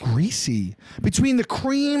classic. too greasy. Between the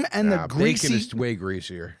cream and the greasy, bacon is way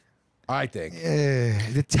greasier. I think. the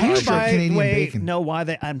Do you, texture of by the Canadian way, bacon. know why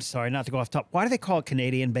they? I'm sorry, not to go off top. Why do they call it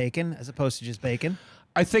Canadian bacon as opposed to just bacon?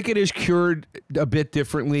 I think it is cured a bit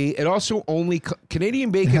differently. It also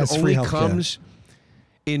Canadian bacon has free only healthcare. comes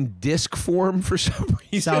in disc form for some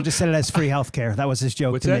reason. Sal just said it has free health care. That was his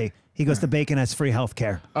joke What's to that? me. He goes, the bacon has free health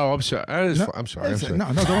care. Oh, I'm sorry. I'm sorry. I'm sorry. No,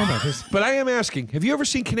 don't worry about this. But I am asking, have you ever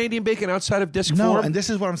seen Canadian bacon outside of disc No, form? and this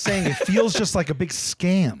is what I'm saying. It feels just like a big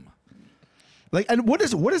scam. Like, and what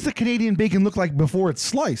does the Canadian bacon look like before it's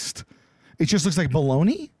sliced? It just looks like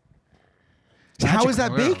bologna. So how is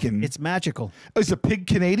that Magical. bacon? It's magical. Is the pig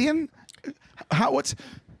Canadian? What's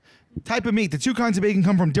type of meat? The 2 kinds of bacon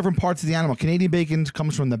come from different parts of the animal. Canadian bacon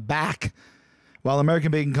comes from the back, while American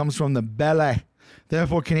bacon comes from the belly.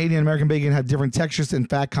 Therefore, Canadian and American bacon have different textures and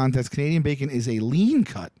fat contents. Canadian bacon is a lean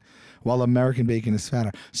cut, while American bacon is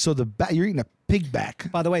fatter. So you're eating a pig back.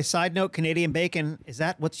 By the way, side note, Canadian bacon, is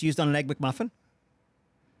that what's used on an Egg McMuffin?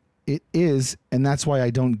 It is, and that's why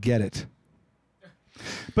I don't get it.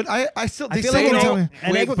 But I still I they feel still like don't an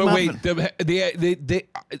tell me. Egg Wait, but McMuffin. wait.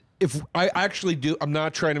 If I actually do, I'm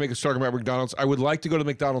not trying to make a story about McDonald's. I would like to go to the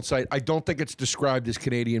McDonald's site. I don't think it's described as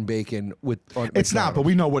Canadian bacon It's not, but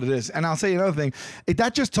we know what it is. And I'll say another thing.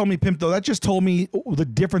 That just told me, Pimp, though, that just told me the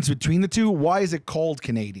difference between the two. Why is it called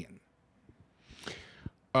Canadian?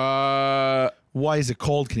 Why is it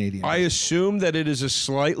called Canadian? I assume that it is a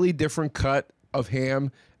slightly different cut of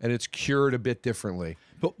ham and it's cured a bit differently.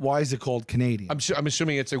 But why is it called Canadian? I'm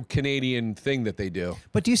assuming it's a Canadian thing that they do.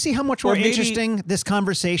 But do you see how much Or more maybe- interesting this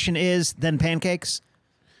conversation is than pancakes?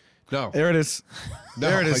 No, There it is. no,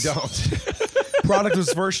 There it is. I don't. Product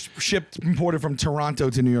was first imported from Toronto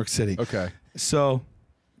to New York City. Okay. So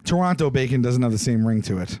Toronto bacon doesn't have the same ring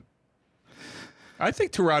to it. I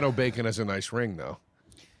think Toronto bacon has a nice ring, though.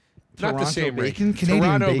 Not the Toronto same bacon, ring. Canadian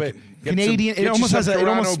Toronto bacon. Get Canadian. some- It get almost you has some a. It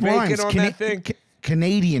almost Toronto rhymes. bacon on that thing.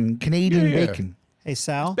 Canadian Yeah. bacon. Hey,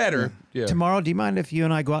 Sal. Better. Yeah. Tomorrow, do you mind if you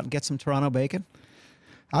and I go out and get some Toronto bacon?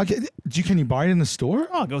 Can you buy it in the store?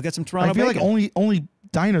 Oh, go get some Toronto I feel bacon. like only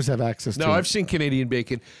diners have access to it. No, I've seen Canadian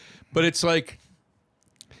bacon, but it's like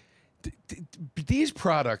these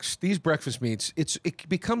products, these breakfast meats. It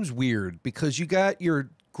becomes weird because you got your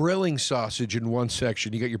grilling sausage in one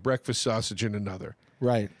section, you got your breakfast sausage in another.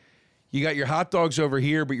 Right. You got your hot dogs over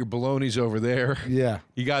here, but your bologna's over there. Yeah.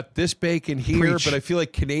 You got this bacon here, Preach. but I feel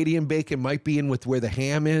like Canadian bacon might be in with where the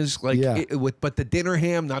ham is, like Yeah. but the dinner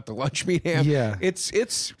ham, not the lunch meat ham. Yeah. It's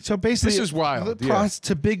So basically, this is wild. the Yeah.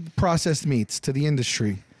 to big processed meats to the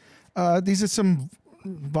industry. These are some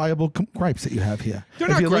viable gripes that you have here. They're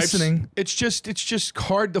if not you're gripes. listening, It's just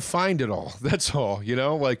hard to find it all. That's all. You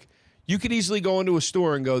know, like you could easily go into a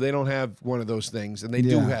store and go, they don't have one of those things, and they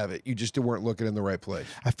do Yeah. have it. You just weren't looking in the right place.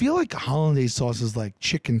 I feel like hollandaise sauce is like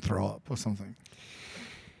chicken throw up or something.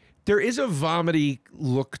 There is a vomity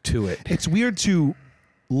look to it. It's weird to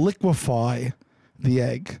liquefy the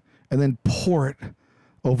egg and then pour it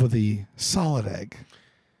over the solid egg.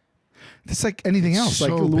 It's like anything else.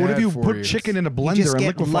 so Like, what if bad you for put you. chicken in a just blender and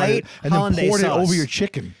get liquefy light it and then hollandaise poured it sauce. over your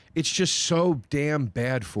chicken? It's just so damn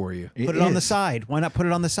bad for you. Put it on the is. side. Why not put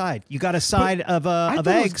it on the side? You got a side of thought it was-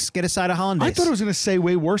 eggs. Get a side of hollandaise. I thought it was going to say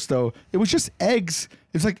way worse, though. It was just eggs.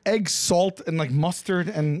 It's like eggs, salt, and like mustard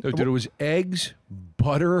and Dude, it was eggs,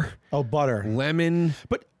 butter, butter. lemon.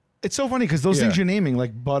 But it's so funny because those Yeah. things you're naming,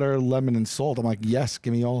 like butter, lemon, and salt, I'm like, yes,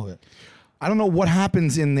 give me all of it. I don't know what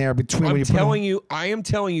happens in there between when I'm you put them- telling you, I am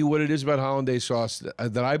telling you what it is about hollandaise sauce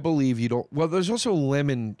that I believe you don't. Well, there's also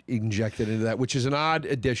lemon injected into that, which is an odd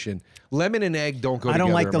addition. Lemon and egg don't go I together.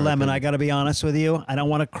 don't like in the my lemon. I opinion. got to be honest with you. I don't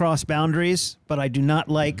want to cross boundaries, but I do not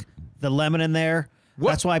like the lemon in there.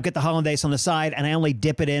 What? That's why I get the hollandaise on the side, and I only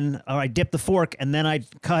dip it in, or I dip the fork, and then I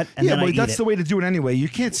cut, and Yeah, then I but eat that's it. the way to do it anyway. You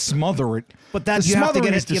can't smother it. But that The you have to smothering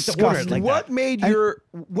get is it. You have to order it disgusting. like What that. made your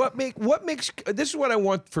what makes this is what I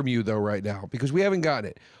want from you though right now because we haven't gotten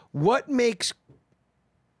it. What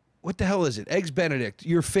the hell is it? Eggs Benedict,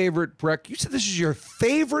 your favorite You said this is your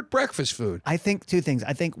favorite breakfast food. I think two things.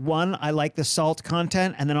 I think one, I like the salt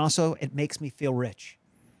content, and then also it makes me feel rich.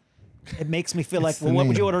 It makes me feel like, the well, what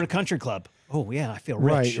would you name. order at a country club? Oh yeah, I feel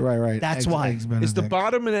rich. Right. That's Eggs- why. Eggs Is the Benedict.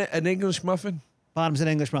 bottom an English muffin? Bottom's an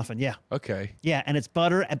English muffin. Yeah, Okay. yeah, and it's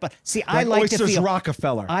butter. But see, I Like like to Oysters feel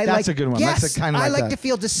Rockefeller. I That's like, a good one. Yes, That's a kind of I like like that. to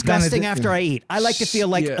feel disgusting Benedict- after I eat. I like to feel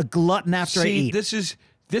like Yeah. a glutton after I See, eat.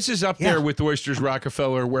 This is up there with Oysters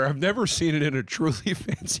Rockefeller, where I've never seen it in a truly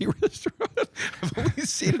fancy restaurant. I've only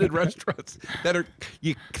seen it in restaurants that are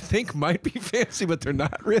you think might be fancy, but they're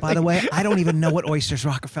not really. By the way, I don't even know what Oysters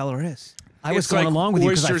Rockefeller is. I was going like along with you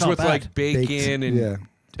because I oysters felt with bad. like bacon and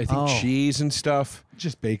I think cheese and stuff.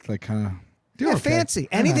 Just baked like kind of. Yeah, fancy.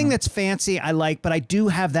 Anything that's fancy, I like, but I do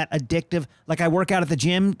have that addictive. Like I work out at the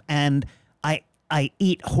gym and I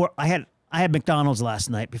eat. I had McDonald's last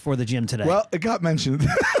night before the gym today. Well, it got mentioned.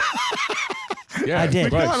 Yeah, I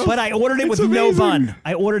did, right. but I ordered it with no bun.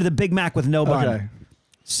 I ordered the Big Mac with no bun. Okay.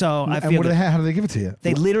 So I And feel what do they have? How do they give it to you?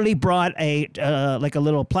 they literally brought a like a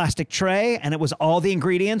little plastic tray, and it was all the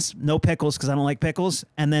ingredients, no pickles because I don't like pickles,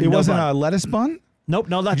 and then It no wasn't bun. a lettuce bun? Nope,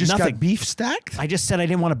 no, You just nothing. got beef stacked? I just said I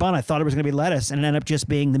didn't want a bun. I thought it was going to be lettuce, and it ended up just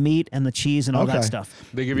being the meat and the cheese and all that Okay. stuff.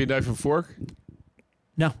 They give you a knife and fork?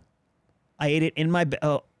 No, I ate it in my bed.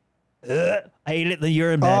 I ate it in the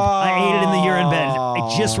urine bed. I ate it in the urine bed.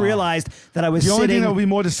 I just realized that I was The only thing sitting. that would be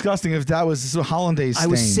more disgusting if that was a hollandaise stain.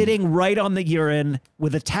 I was sitting right on the urine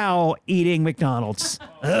with a towel eating McDonald's.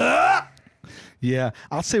 Yeah,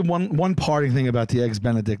 I'll say one parting thing about the Eggs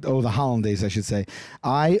Benedict. Oh, the hollandaise, I should say.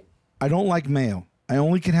 I don't like mayo. I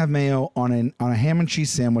only can have mayo on a ham and cheese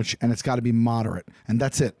sandwich, and it's got to be moderate, and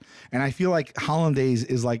that's it. And I feel like hollandaise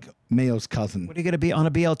is like mayo's cousin. What are you going to be on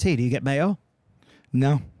a BLT? Do you get mayo?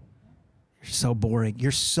 No. You're so boring.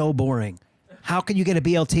 You're so boring. How can you get a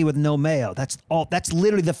BLT with no mayo? That's all. That's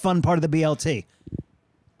literally the fun part of the BLT.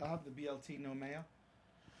 I'll have the BLT, no mayo.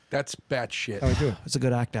 That's batshit. How I do? It's a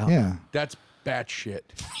good act out. Yeah. That's batshit.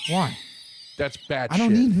 Why? That's batshit. I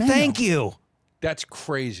don't need mayo. Thank you. That's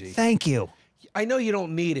crazy. Thank you. I know you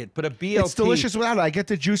don't need it, but a BLT. It's delicious without it. I get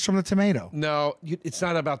the juice from the tomato. No, it's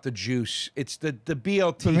not about the juice. It's the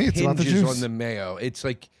BLT For me, it's about the hinges juice. on the mayo. It's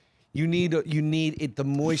like you need it, the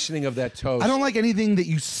moistening of that toast. I don't like anything that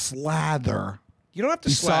you slather You don't have to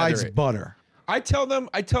besides slather it. butter. I tell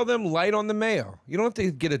them light on the mayo. You don't have to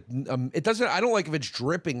get it. It doesn't. I don't like if it's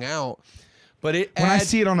dripping out, but it. When I adds,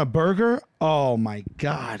 see it on a burger, oh my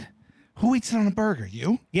God. Who eats it on a burger?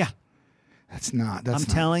 You? Yeah. That's not. That's I'm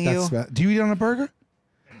not- telling that's you. Do you eat it on a burger?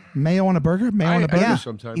 Mayo on a burger? Mayo on a I burger? do Yeah.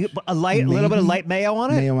 sometimes. A little bit of Maybe light mayo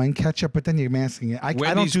on it. Mayo and ketchup, but then you're masking it. I don't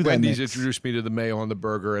Wendy's, do that. Wendy's mix. introduced me to the mayo on the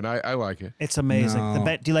burger, and I like it. It's amazing. No.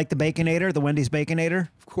 Do you like the Baconator? The Wendy's Baconator?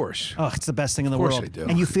 Of course. Oh, it's the best thing in the course world. I do.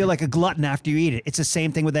 And you feel like a glutton after you eat it. It's the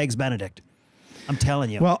same thing with Eggs Benedict. I'm telling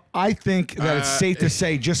you. Well, I think that it's safe to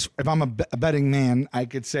say, just if I'm a betting man, I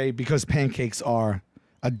could say because pancakes are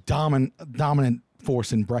a dominant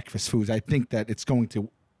force in breakfast foods, I think that it's going to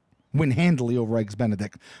win handily over Eggs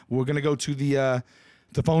Benedict. We're going to go to the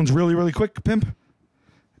phones really, really quick, Pimp.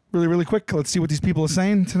 Really, really quick. Let's see what these people are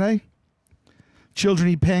saying today. Children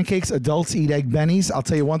eat pancakes. Adults eat Egg Bennies. I'll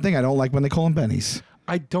tell you one thing. I don't like when they call them Bennies.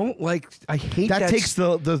 I don't like. I hate That takes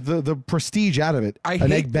the prestige out of it. I An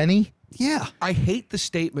hate Egg Benny? yeah. I hate the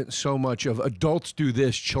statement so much of adults do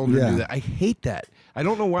this, children Yeah. do that. I hate that. I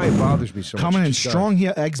don't know why it bothers me so much. Coming It in just does. strong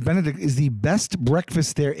here, Eggs Benedict is the best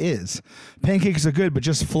breakfast there is. Pancakes are good, but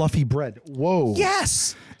just fluffy bread. Whoa.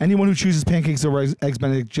 Yes. Anyone who chooses pancakes over Eggs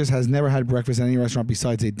Benedict just has never had breakfast at any restaurant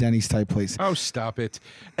besides a Denny's type place. Oh, stop it!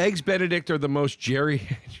 Eggs Benedict are the most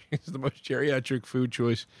geriatric food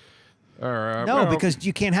choice. All right. No, well, because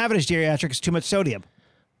you can't have it as geriatric. It's too much sodium.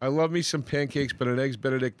 I love me some pancakes, but an Eggs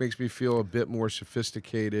Benedict makes me feel a bit more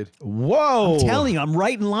sophisticated. Whoa. I'm telling you, I'm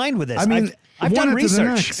right in line with this. I mean, I've one done after the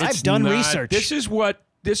research. next. I've done Not- research.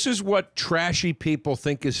 This is what trashy people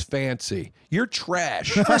think is fancy. You're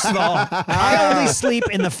trash. First of all, I only sleep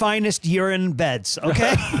in the finest urine beds,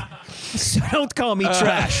 okay? So don't call me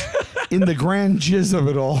trash. In the grand jizz of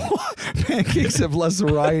it all, pancakes have less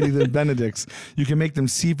variety than Benedict's. You can make them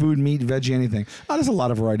seafood, meat, veggie, anything. Oh, there's a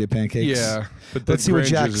lot of variety of pancakes. Yeah, but the let's see what grand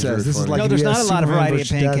Jack jizz is says. very This is funny. like No, if there's you not asked a lot of Superman variety of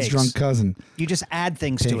versus Dad's pancakes. drunk cousin. You just add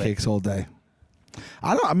things to it. Pancakes all day.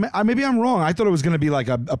 I don't. Maybe I'm wrong. I thought it was going to be like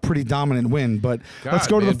a pretty dominant win, but let's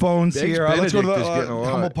go to the man. phones Eggs here. Let's go to Benedict is the getting a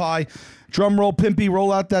lot. humble pie. Drum roll, Pimpy.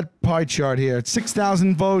 Roll out that pie chart here. It's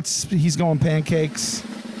 6,000 votes. He's going pancakes.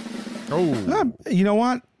 Oh, You know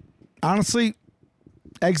what? Honestly,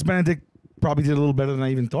 Eggs Benedict probably did a little better than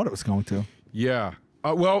I even thought it was going to. yeah.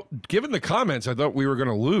 Well, given the comments, I thought we were going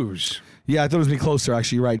to lose. Yeah, I thought it was going to be closer,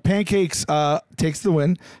 actually. Right. Pancakes takes the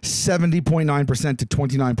win, 70.9% to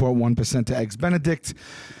 29.1% to Eggs Benedict.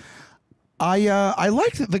 I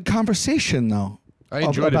liked the conversation, though. I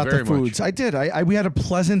enjoyed it about very the foods. much. I did. We had a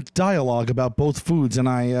pleasant dialogue about both foods, and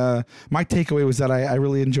my takeaway was that I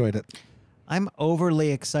really enjoyed it. I'm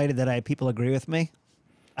overly excited that people agree with me.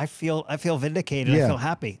 I feel vindicated. Yeah. I feel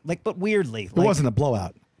happy. But weirdly. It wasn't a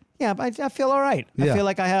blowout. Yeah, but I feel all right. Yeah. I feel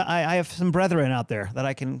like I have some brethren out there that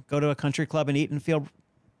I can go to a country club and eat and feel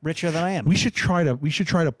richer than I am. We should try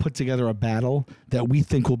to put together a battle that we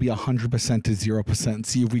think will be 100% to 0% and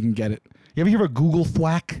see if we can get it. You ever hear of a Google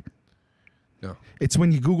thwack? No. It's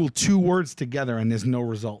when you Google 2 words together and there's no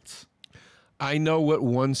results. I know what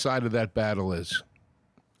one side of that battle is.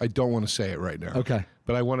 I don't want to say it right now. Okay.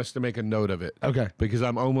 But I want us to make a note of it. Okay. Because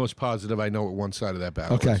I'm almost positive I know what one side of that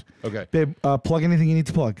battle is. Okay. Babe, plug anything you need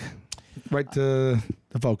to plug. Right to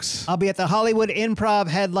the folks. I'll be at the Hollywood Improv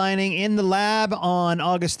headlining in the Lab on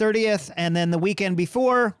August 30th. And then the weekend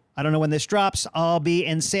before, I don't know when this drops, I'll be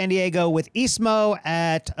in San Diego with Ismo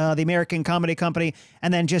at the American Comedy Company.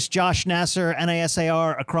 And then just Josh Nasser,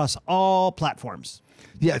 NASAR, across all platforms.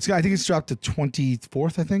 Yeah, I think it's dropped the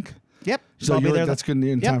 24th, I think. Yep. So I'll be there. That's good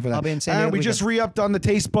in time for that. I'll be in San Diego. And we just re-upped on the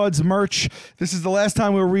Taste Buds merch. This is the last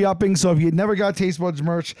time we're re-upping, so if you never got Taste Buds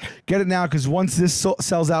merch, get it now, because once this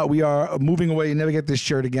sells out, we are moving away. You never get this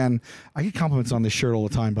shirt again. I get compliments on this shirt all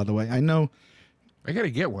the time, by the way. I know. I got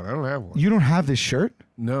to get one. I don't have one. You don't have this shirt?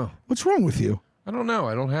 No. What's wrong with you? I don't know.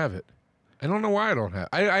 I don't have it. I don't know why I don't have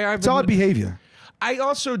it. It's odd behavior. I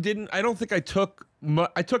also didn't. I don't think I took.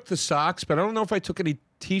 I took the socks, but I don't know if I took any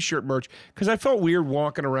T-shirt merch because I felt weird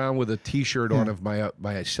walking around with a T-shirt on of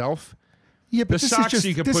myself. Yeah, but the socks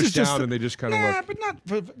you can push down and they just kind of look. Yeah, but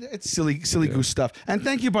not. It's silly goose stuff. And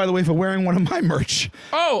thank you, by the way, for wearing one of my merch.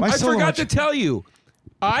 Oh, My I solo forgot merch. to tell you.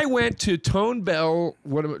 I went to Tone Bell.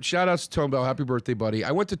 Shout outs to Tone Bell. Happy birthday, buddy.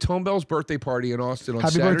 I went to Tone Bell's birthday party in Austin on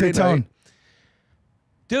Happy Saturday birthday, night. Tone.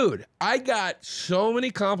 Dude, I got so many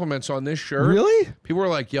compliments on this shirt. Really? People were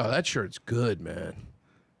like, yo, that shirt's good, man.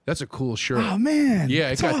 That's a cool shirt. Oh, man. Yeah, it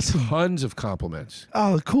That's got awesome. tons of compliments.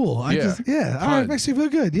 Oh, cool. All right, Tons. makes me feel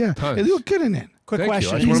good. Yeah. Tons. You look good in it. Quick Thank you.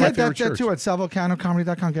 question. That's He one of my said favorite that shirts. too at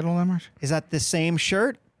salvolcanocomedy.com. Get all that merch. Is that the same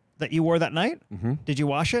shirt that you wore that night? Mm-hmm. Did you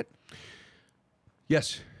wash it?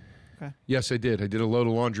 Yes. Okay. Yes, I did. I did a load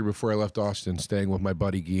of laundry before I left Austin, staying with my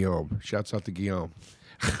buddy Guillaume. Shouts out to Guillaume.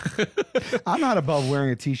 I'm not above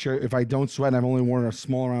wearing a T-shirt. If I don't sweat and I've only worn it a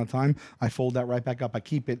small amount of time, I fold that right back up. I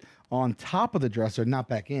keep it on top of the dresser, not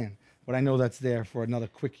back in. But I know that's there for another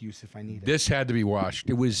quick use if I need it. This had to be washed.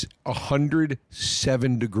 It was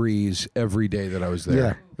 107 degrees every day that I was there.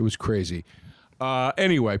 Yeah. It was crazy.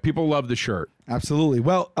 Anyway, people love the shirt. Absolutely.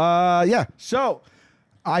 Well, yeah. So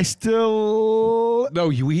I still. No,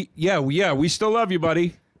 we still love you,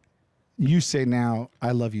 buddy. You say now,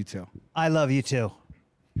 I love you too. I love you too.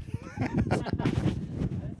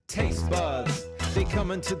 Taste buds, they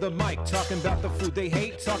coming to the mic, talking about the food they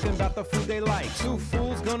hate, talking about the food they like. Two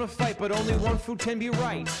fools gonna fight, but only one food can be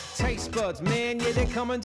right. Taste buds, man, yeah, they coming.